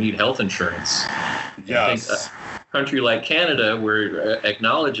crash. We need health insurance. Yes. I think a country like Canada, where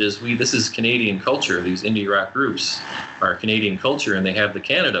acknowledges this is Canadian culture. These indie rock groups are Canadian culture, and they have the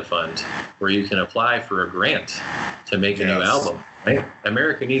Canada Fund where you can apply for a grant to make a new album. Right?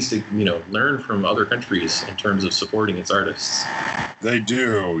 America needs to, learn from other countries in terms of supporting its artists. They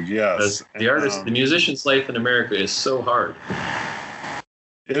do, yes. Because the musician's life in America is so hard.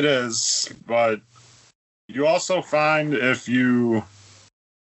 It is, but you also find if you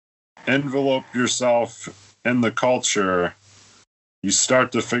envelope yourself in the culture, you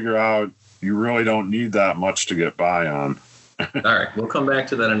start to figure out you really don't need that much to get by on. All right, we'll come back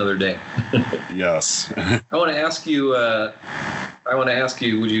to that another day. Yes. I want to ask you, I want to ask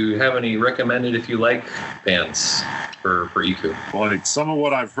you, would you have any recommended, if you like, bands for Iku? Like some of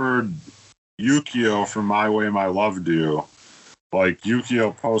what I've heard Yukio from My Way, My Love do. Like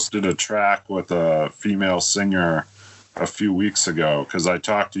Yukio posted a track with a female singer a few weeks ago because I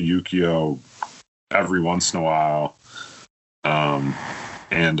talk to Yukio every once in a while.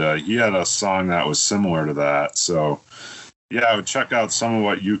 And he had a song that was similar to that. So, yeah, I would check out some of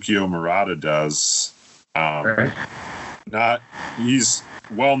what Yukio Murata does. Right. He's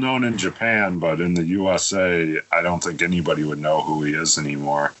well known in Japan, but in the USA, I don't think anybody would know who he is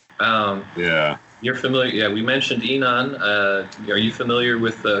anymore. Yeah. You're familiar? Yeah, we mentioned Inan. Are you familiar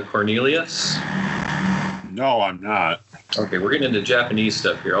with Cornelius? No, I'm not. Okay, we're getting into Japanese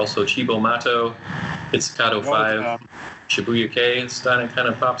stuff here. Also, Chibo Mato, Pizzicato 5, Shibuya K. It's kind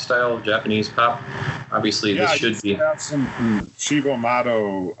of pop style, Japanese pop. Obviously, this should be. I have some Chibo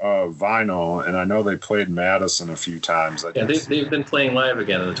Mato vinyl, and I know they played Madison a few times. They've been playing live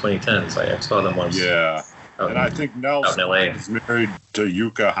again in the 2010s. I saw them once. Yeah. And I think Nelson is married to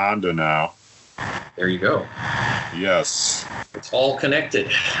Yuka Honda now. There you go. Yes. It's all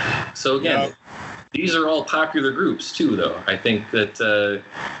connected. So again, these are all popular groups too, though. I think that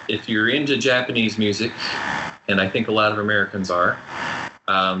if you're into Japanese music, and I think a lot of Americans are,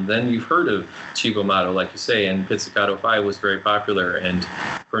 then you've heard of Chibo Mato, like you say, and Pizzicato 5 was very popular, and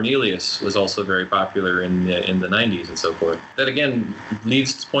Cornelius was also very popular in the 90s and so forth. That again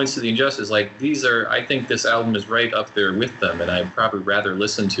points to the injustice. Like I think this album is right up there with them, and I'd probably rather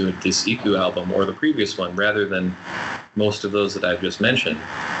listen to this Iku album or the previous one rather than most of those that I've just mentioned.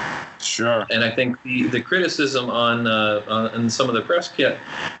 Sure. And I think the criticism on some of the press kit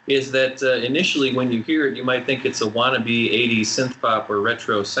is that initially when you hear it, you might think it's a wannabe 80s synth pop or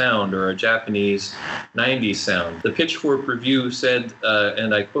retro sound or a Japanese 90s sound. The Pitchfork review said,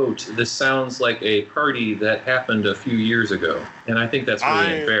 and I quote, "This sounds like a party that happened a few years ago." And I think that's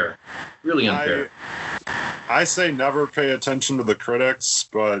really unfair. Really unfair. I say never pay attention to the critics,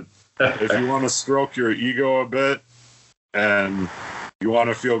 but if you want to stroke your ego a bit and you want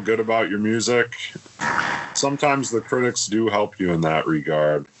to feel good about your music, sometimes the critics do help you in that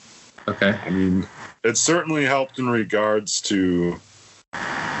regard. Okay. I mean, it certainly helped in regards to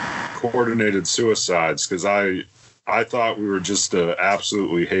Coordinated Suicides, because I thought we were just an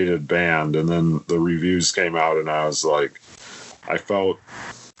absolutely hated band, and then the reviews came out and I was like, I felt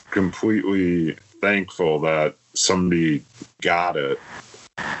completely thankful that somebody got it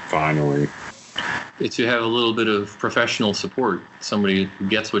finally. To have a little bit of professional support, somebody who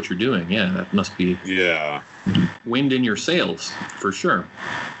gets what you're doing. Yeah, that must be wind in your sails for sure.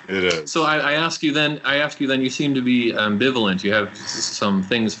 It is. So I ask you then. You seem to be ambivalent. You have some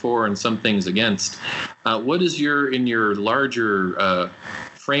things for and some things against. What is in your larger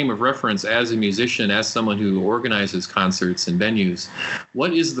frame of reference as a musician, as someone who organizes concerts and venues?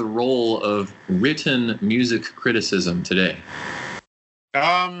 What is the role of written music criticism today?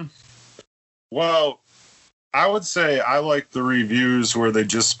 Well, I would say I like the reviews where they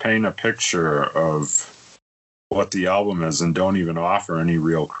just paint a picture of what the album is and don't even offer any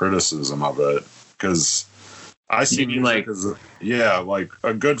real criticism of it. Because I see music as like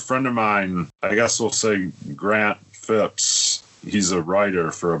a good friend of mine, I guess we'll say Grant Phipps, he's a writer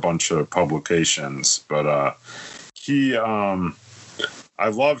for a bunch of publications, but I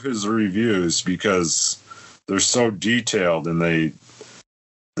love his reviews because they're so detailed and they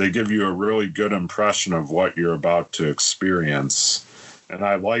give you a really good impression of what you're about to experience. And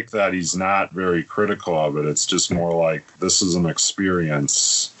I like that he's not very critical of it. It's just more like, this is an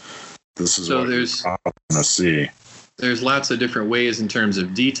experience. This is what you're going to see. There's lots of different ways in terms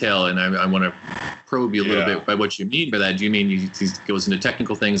of detail, and I want to probe you a little bit by what you mean by that. Do you mean he goes into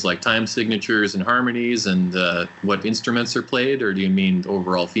technical things like time signatures and harmonies and what instruments are played, or do you mean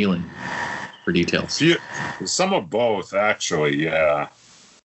overall feeling for details? Some of both, actually, yeah.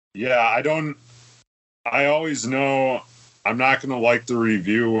 Yeah, I always know I'm not going to like the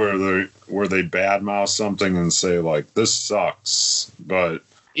review where they badmouth something and say, like, this sucks, but...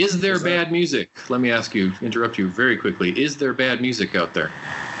 Is there bad music? Let me interrupt you very quickly. Is there bad music out there?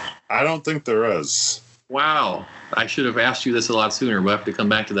 I don't think there is. Wow. I should have asked you this a lot sooner. We'll have to come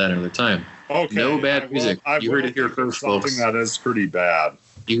back to that another time. Okay. No bad music. You heard it here first, folks. Something that is pretty bad.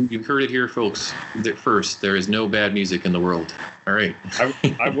 You heard it here, folks. First, there is no bad music in the world. All right.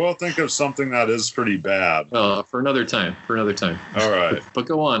 I will think of something that is pretty bad. For another time. All right. But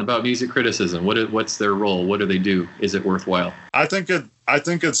go on about music criticism. What's their role? What do they do? Is it worthwhile? I think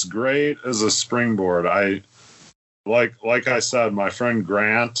it's great as a springboard. Like I said, my friend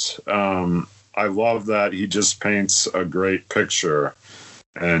Grant, I love that he just paints a great picture.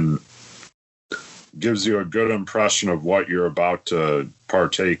 And gives you a good impression of what you're about to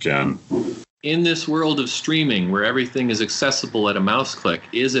partake in. In this world of streaming where everything is accessible at a mouse click,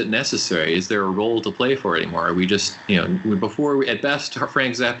 is it necessary? Is there a role to play for it anymore? Are we just, before, at best,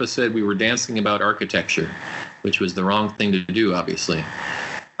 Frank Zappa said we were dancing about architecture, which was the wrong thing to do, obviously.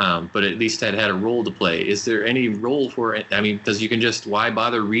 But at least it had a role to play. Is there any role for it? I mean, because you can just, why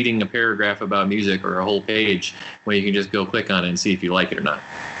bother reading a paragraph about music or a whole page when you can just go click on it and see if you like it or not?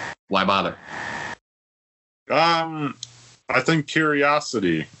 Why bother? I think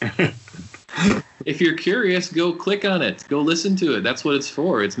curiosity. If you're curious, go click on it. Go listen to it. That's what it's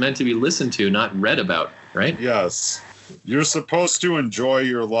for. It's meant to be listened to, not read about, right? Yes. You're supposed to enjoy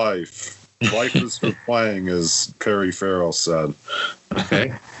your life. Life is for playing, as Perry Farrell said.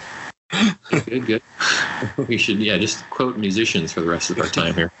 Okay. Good. We should, just quote musicians for the rest of our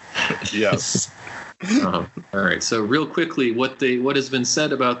time here. Yes. All right. So real quickly, what has been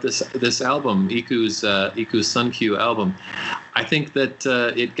said about this album, Iku's Sun Q album, I think that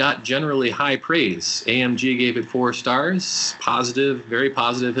it got generally high praise. AMG gave it 4 stars, positive, very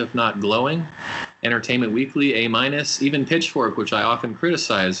positive, if not glowing. Entertainment Weekly, A-. Even Pitchfork, which I often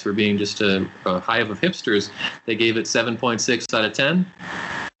criticize for being just a hive of hipsters, they gave it 7.6 out of 10.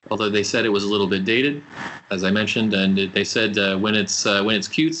 Although they said it was a little bit dated, as I mentioned, and they said when it's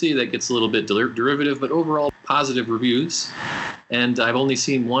cutesy, that gets a little bit derivative, but overall positive reviews. And I've only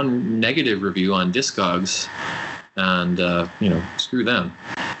seen one negative review on Discogs, and screw them.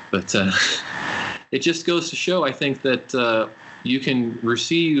 But it just goes to show, I think, that you can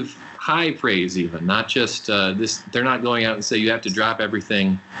receive high praise, even not just this. They're not going out and say you have to drop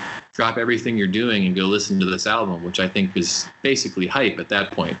everything you're doing and go listen to this album, which I think is basically hype at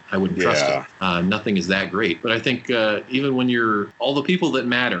that point. I wouldn't trust it. Nothing is that great. But I think even when you're all the people that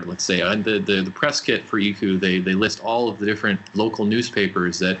matter, let's say the press kit for Iku, they list all of the different local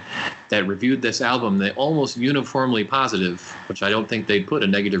newspapers that reviewed this album. They almost uniformly positive, which I don't think they'd put a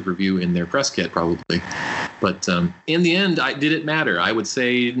negative review in their press kit probably. But in the end, did it matter? I would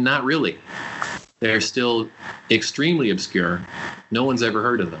say not really. They're still extremely obscure. No one's ever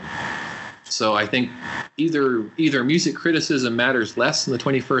heard of them. So I think either music criticism matters less in the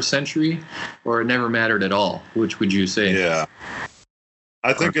 21st century, or it never mattered at all. Which would you say? Yeah.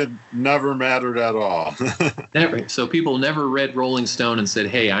 I think it never mattered at all. Never. So people never read Rolling Stone and said,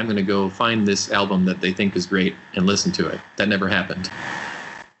 hey, I'm going to go find this album that they think is great and listen to it. That never happened.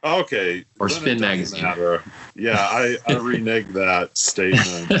 Okay. Or Spin Magazine. Matter. Yeah, I renege that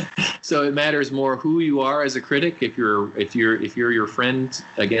statement. So it matters more who you are as a critic. If you're your friend,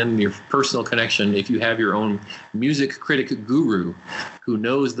 again, your personal connection. If you have your own music critic guru who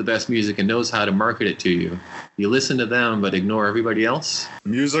knows the best music and knows how to market it to you, you listen to them but ignore everybody else.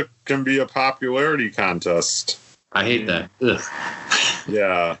 Music can be a popularity contest. I hate that. Ugh.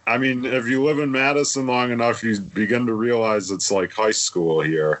 Yeah, I mean, if you live in Madison long enough, you begin to realize it's like high school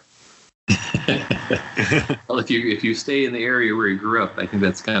here. Well, if you stay in the area where you grew up, I think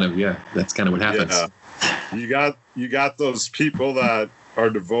that's kind of what happens. Yeah. You got those people that are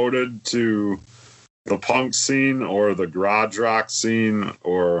devoted to the punk scene or the garage rock scene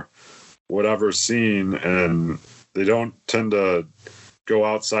or whatever scene, and they don't tend to go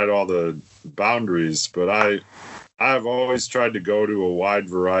outside all the boundaries. But I've always tried to go to a wide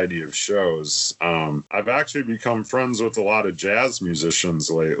variety of shows. I've actually become friends with a lot of jazz musicians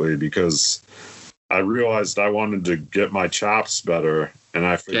lately because I realized I wanted to get my chops better. And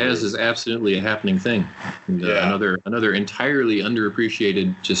I figured, jazz is absolutely a happening thing. And, another entirely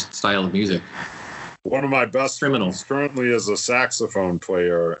underappreciated just style of music. One of my best friends currently is a saxophone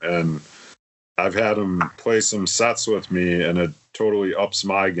player, and I've had him play some sets with me, and it totally ups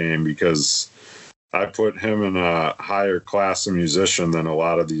my game because I put him in a higher class of musician than a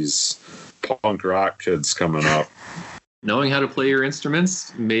lot of these punk rock kids coming up. Knowing how to play your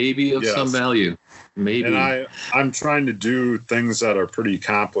instruments may be of some value. Maybe. And I'm trying to do things that are pretty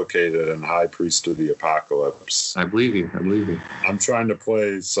complicated in High Priest of the Apocalypse. I believe you. I'm trying to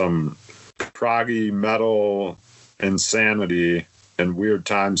play some proggy metal insanity and weird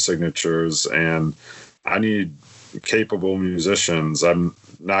time signatures, and I need capable musicians. I'm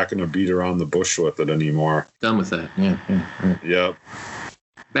not going to beat around the bush with it anymore. Done with that. Yeah. Yep.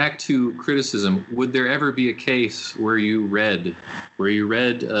 Back to criticism. Would there ever be a case where you read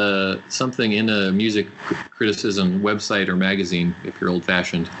something in a music criticism website or magazine, if you're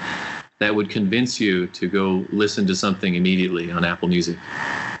old-fashioned, that would convince you to go listen to something immediately on Apple Music?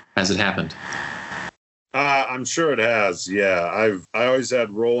 Has it happened? I'm sure it has. Yeah, I always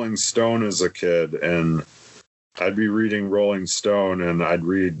had Rolling Stone as a kid, and I'd be reading Rolling Stone, and I'd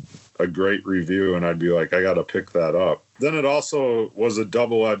read a great review, and I'd be like, I got to pick that up. Then it also was a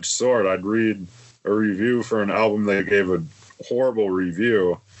double-edged sword. I'd read a review for an album they gave a horrible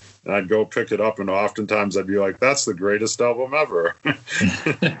review, and I'd go pick it up, and oftentimes I'd be like, that's the greatest album ever.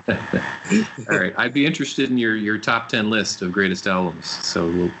 All right. I'd be interested in your top 10 list of greatest albums.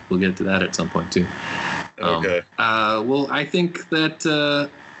 So we'll get to that at some point too. Okay. Well, I think that,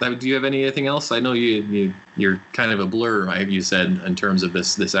 do you have anything else? I know you're kind of a blur, you said, in terms of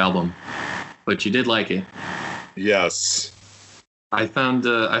this album, but you did like it. Yes. I found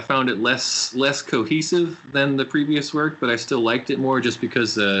it less cohesive than the previous work, but I still liked it more just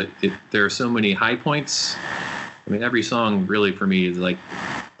because there are so many high points. I mean, every song really for me is like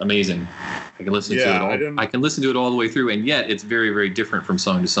amazing. I can listen to it all. I can listen to it all the way through, and yet it's very, very different from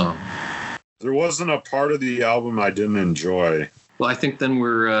song to song. There wasn't a part of the album I didn't enjoy. Well, I think then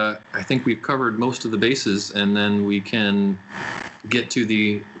I think we've covered most of the bases, and then we can get to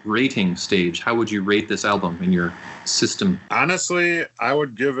the rating stage. How would you rate this album in your system? Honestly, I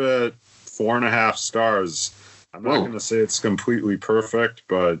would give it 4.5 stars. I'm not going to say it's completely perfect,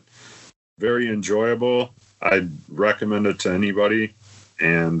 but very enjoyable. I'd recommend it to anybody.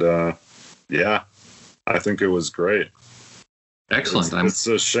 And yeah, I think it was great. Excellent. It's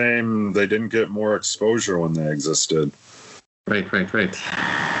a shame they didn't get more exposure when they existed. Right.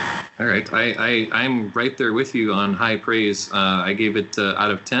 All right. I'm right there with you on high praise. I gave it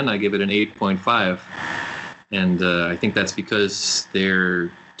out of 10, I give it an 8.5. And I think that's because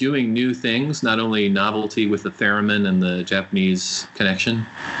they're doing new things, not only novelty with the theremin and the Japanese connection,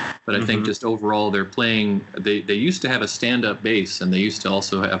 but I think just overall they're playing, they used to have a stand-up bass, and they used to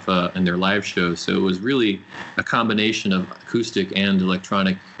also have in their live shows. So it was really a combination of acoustic and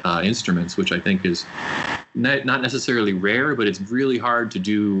electronic instruments, which I think is not necessarily rare, but it's really hard to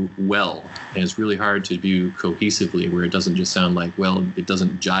do well. And it's really hard to do cohesively, where it doesn't just sound like, well, it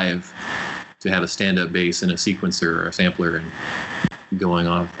doesn't jive to have a stand-up bass and a sequencer or a sampler and going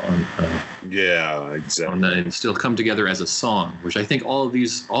off on yeah, exactly, and still come together as a song, which I think all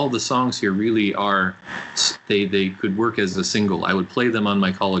the songs here really are, they could work as a single. I would play them on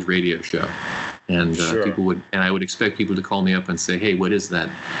my college radio show, and I would expect people to call me up and say, hey, what is that?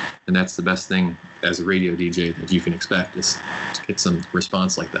 And that's the best thing as a radio DJ that you can expect, is to get some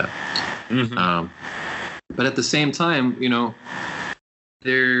response like that. But at the same time,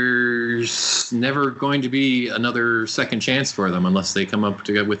 there's never going to be another second chance for them unless they come up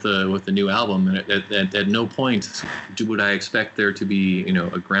with a new album. And at no point would I expect there to be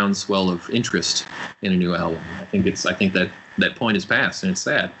a groundswell of interest in a new album. I think that point is past, and it's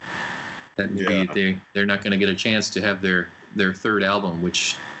sad that they're not going to get a chance to have their third album,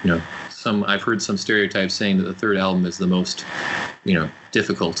 which I've heard some stereotypes saying that the third album is the most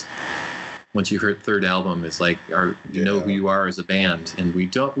difficult. Once you heard third album, it's like, you know who you are as a band, and we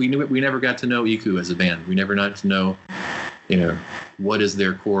never got to know Iku as a band. We never got to know, what is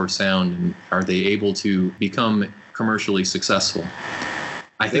their core sound, and are they able to become commercially successful?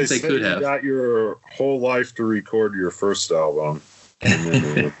 I think they could have. You got your whole life to record your first album,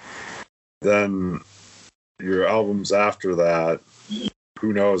 and then your albums after that,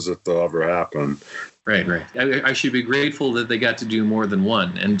 who knows if they'll ever happen. Right. I should be grateful that they got to do more than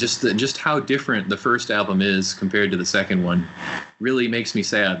one, and just how different the first album is compared to the second one really makes me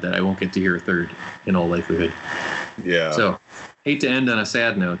sad that I won't get to hear a third, in all likelihood. Yeah. So, hate to end on a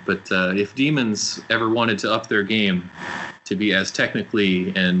sad note, but if Demons ever wanted to up their game to be as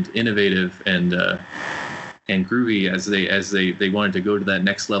technically and innovative and groovy as they wanted to go to that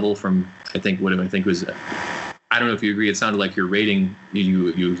next level from, I think was, I don't know if you agree, it sounded like your rating,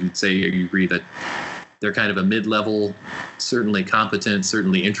 you'd say you agree that they're kind of a mid-level, certainly competent,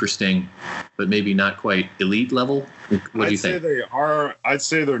 certainly interesting, but maybe not quite elite level. What do you think? I'd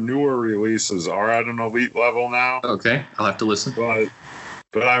say their newer releases are at an elite level now. Okay, I'll have to listen.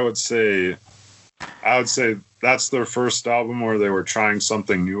 But I would say that's their first album where they were trying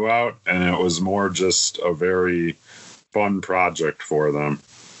something new out, and it was more just a very fun project for them.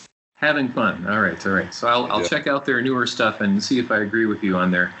 Having fun. All right. So I'll check out their newer stuff and see if I agree with you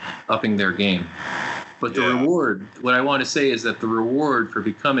on their upping their game. But the reward, what I want to say is that the reward for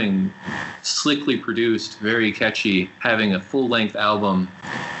becoming slickly produced, very catchy, having a full-length album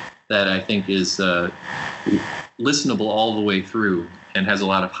that I think is listenable all the way through and has a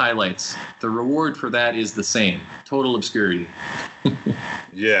lot of highlights, the reward for that is the same: total obscurity.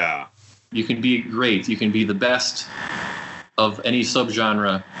 Yeah. You can be great. You can be the best of any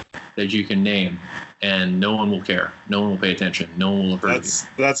subgenre that you can name, and no one will care. No one will pay attention. No one will hear you.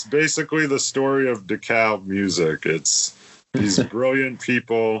 That's basically the story of DeKalb music. It's these brilliant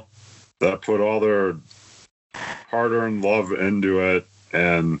people that put all their hard-earned love into it.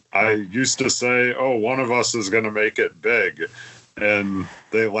 And I used to say, one of us is going to make it big. and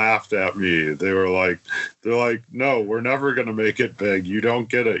they laughed at me. They're like, no, we're never going to make it big. You don't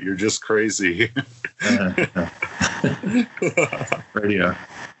get it. You're just crazy. Radio.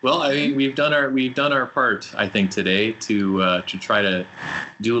 Well, I mean, we've done our part, I think, today to try to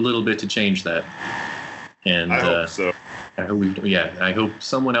do a little bit to change that. And I hope so. I hope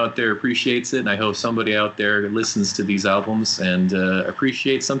someone out there appreciates it, and I hope somebody out there listens to these albums and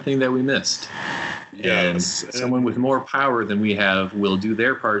appreciates something that we missed. Yes. And someone with more power than we have will do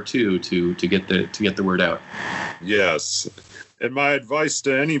their part too to get the word out. Yes. And my advice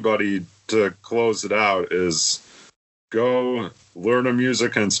to anybody to close it out is go learn a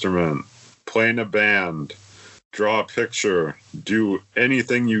music instrument, play in a band, draw a picture, do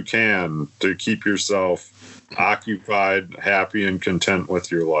anything you can to keep yourself occupied, happy, and content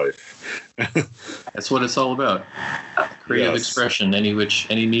with your life. That's what it's all about. Creative expression, any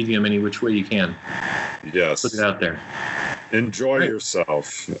medium, any which way you can. Yes. Put it out there. Enjoy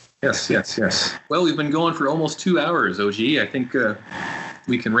yourself. Yes. Well, we've been going for almost 2 hours, OG. I think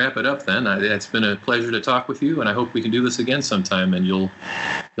we can wrap it up then. It's been a pleasure to talk with you, and I hope we can do this again sometime, and you'll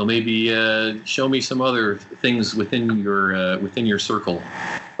maybe show me some other things within your circle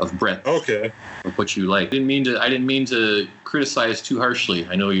of breadth. Okay. Of what you like. I didn't mean to criticize too harshly.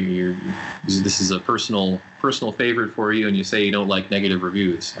 I know this is a personal favorite for you, and you say you don't like negative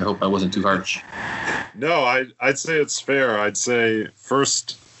reviews. I hope I wasn't too harsh. No, I'd say it's fair. I'd say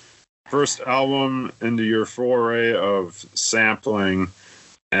first album into your foray of sampling,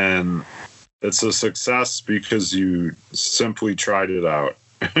 and it's a success because you simply tried it out.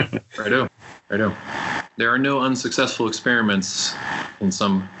 I do. There are no unsuccessful experiments in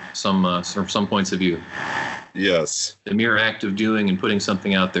some points of view. Yes. The mere act of doing and putting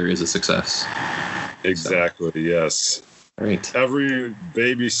something out there is a success. Exactly. So. Yes. Great. Every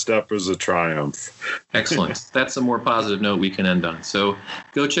baby step is a triumph. Excellent. That's a more positive note we can end on. So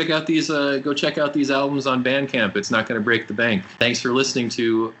go check out these albums on Bandcamp. It's not going to break the bank. Thanks for listening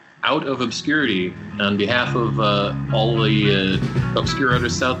to Out of Obscurity. On behalf of all the obscure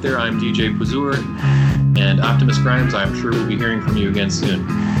artists out there, I'm DJ Pazur, and Optimus Grimes. I'm sure we'll be hearing from you again soon.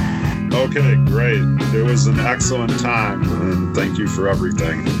 Okay, great. It was an excellent time, and thank you for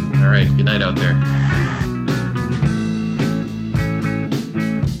everything. All right. Good night out there.